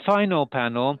this final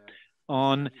panel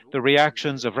on the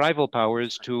reactions of rival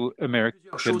powers to American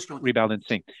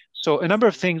rebalancing. So a number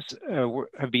of things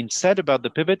have been said about the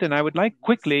pivot, and I would like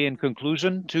quickly, in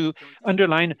conclusion, to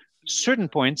underline certain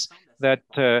points that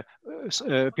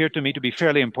appear to me to be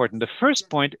fairly important. The first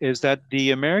point is that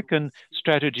the American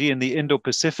strategy in the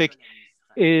Indo-Pacific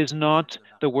is not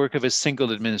the work of a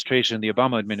single administration, the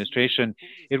Obama administration.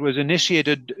 It was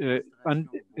initiated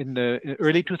in the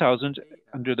early 2000s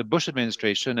under the Bush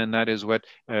administration, and that is what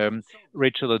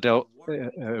Rachel Adele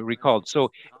recalled. So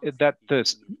that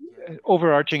the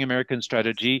overarching American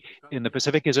strategy in the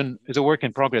Pacific is a work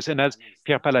in progress. And as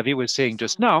Pierre Pahlavi was saying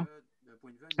just now,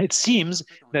 it seems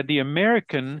that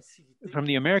from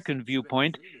the American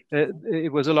viewpoint,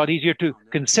 it was a lot easier to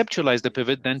conceptualize the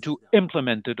pivot than to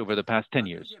implement it over the past 10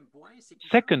 years.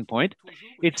 Second point,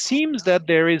 it seems that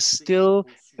there is still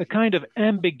a kind of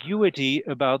ambiguity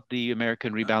about the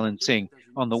American rebalancing.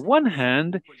 On the one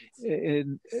hand,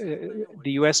 the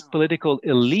US political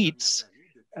elites,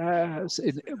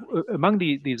 among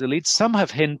these elites, some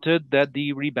have hinted that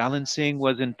the rebalancing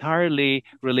was entirely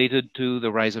related to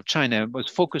the rise of China, was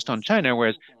focused on China,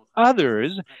 whereas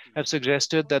others have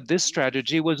suggested that this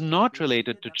strategy was not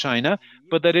related to China,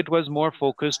 but that it was more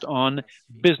focused on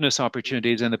business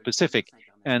opportunities in the Pacific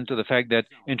and to the fact that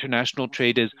international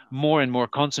trade is more and more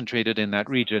concentrated in that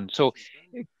region. So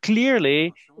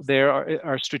clearly, there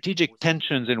are strategic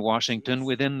tensions in Washington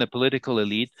within the political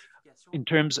elite in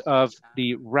terms of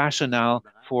the rationale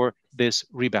for this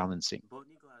rebalancing.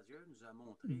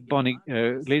 Bonnie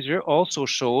Glaser also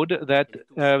showed that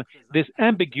this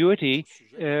ambiguity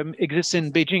exists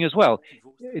in Beijing as well.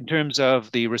 In terms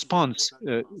of the response,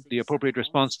 the appropriate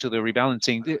response to the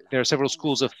rebalancing, there are several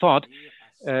schools of thought,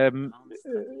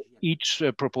 each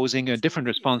proposing a different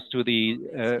response to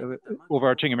the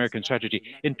overarching American strategy.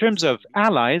 In terms of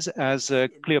allies, as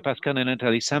Cleo Pascal and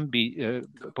Nathalie Samby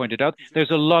pointed out,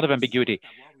 there's a lot of ambiguity.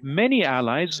 Many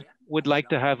allies would like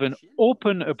to have an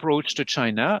open approach to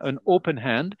China, an open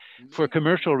hand for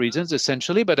commercial reasons,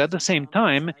 essentially, but at the same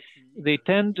time, they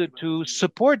tend to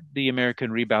support the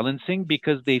American rebalancing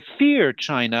because they fear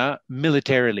China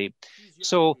militarily.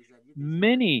 So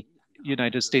many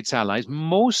United States allies,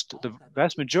 the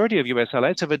vast majority of US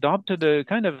allies have adopted a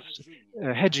kind of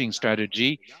hedging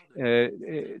strategy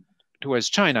towards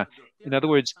China. In other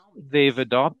words, they've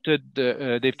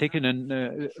taken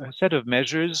a set of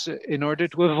measures in order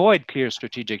to avoid clear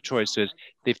strategic choices.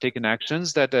 They've taken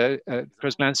actions that at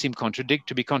first glance seem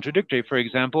to be contradictory. For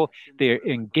example, they're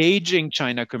engaging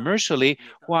China commercially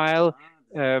while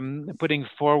putting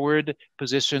forward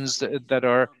positions that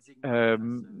are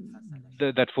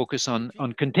that focus on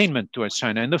containment towards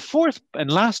China. And the fourth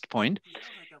and last point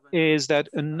is that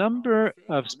a number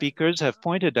of speakers have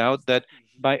pointed out that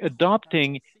by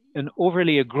adopting an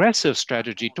overly aggressive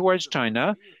strategy towards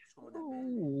China,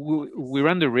 we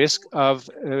run the risk of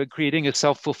creating a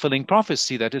self-fulfilling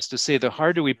prophecy. That is to say, the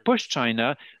harder we push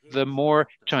China, the more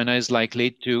China is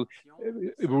likely to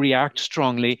react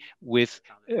strongly with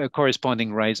a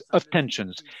corresponding rise of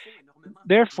tensions.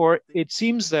 Therefore, it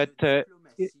seems that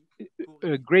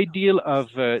a great deal of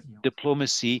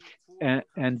diplomacy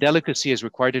and delicacy is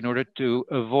required in order to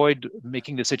avoid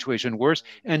making the situation worse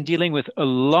and dealing with a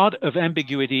lot of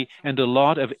ambiguity and a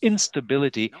lot of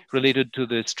instability related to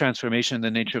this transformation in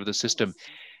the nature of the system.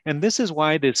 And this is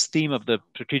why this theme of the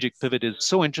strategic pivot is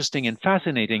so interesting and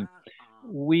fascinating.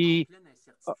 We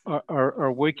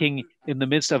are working in the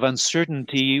midst of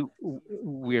uncertainty.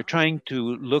 We are trying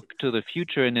to look to the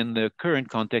future, and in the current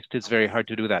context, it's very hard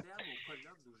to do that.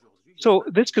 So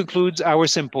this concludes our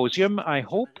symposium. I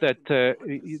hope that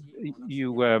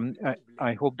you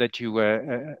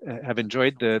have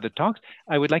enjoyed the talks.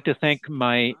 I would like to thank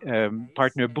my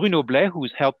partner Bruno Blais,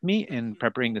 who's helped me in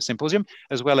preparing the symposium,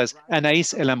 as well as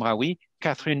Anaïs El Amraoui,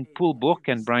 Catherine Poulbourg,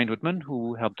 and Brian Whitman,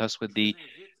 who helped us with the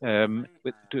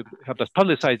to help us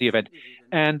publicize the event.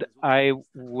 And I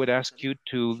would ask you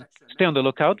to stay on the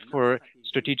lookout for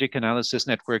Strategic Analysis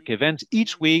Network events.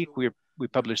 Each week, we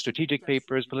publish strategic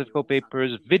papers, political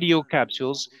papers, video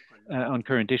capsules on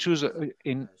current issues,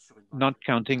 in not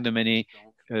counting the many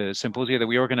symposia that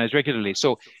we organize regularly.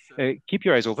 So keep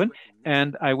your eyes open,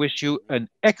 and I wish you an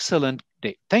excellent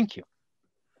day. Thank you.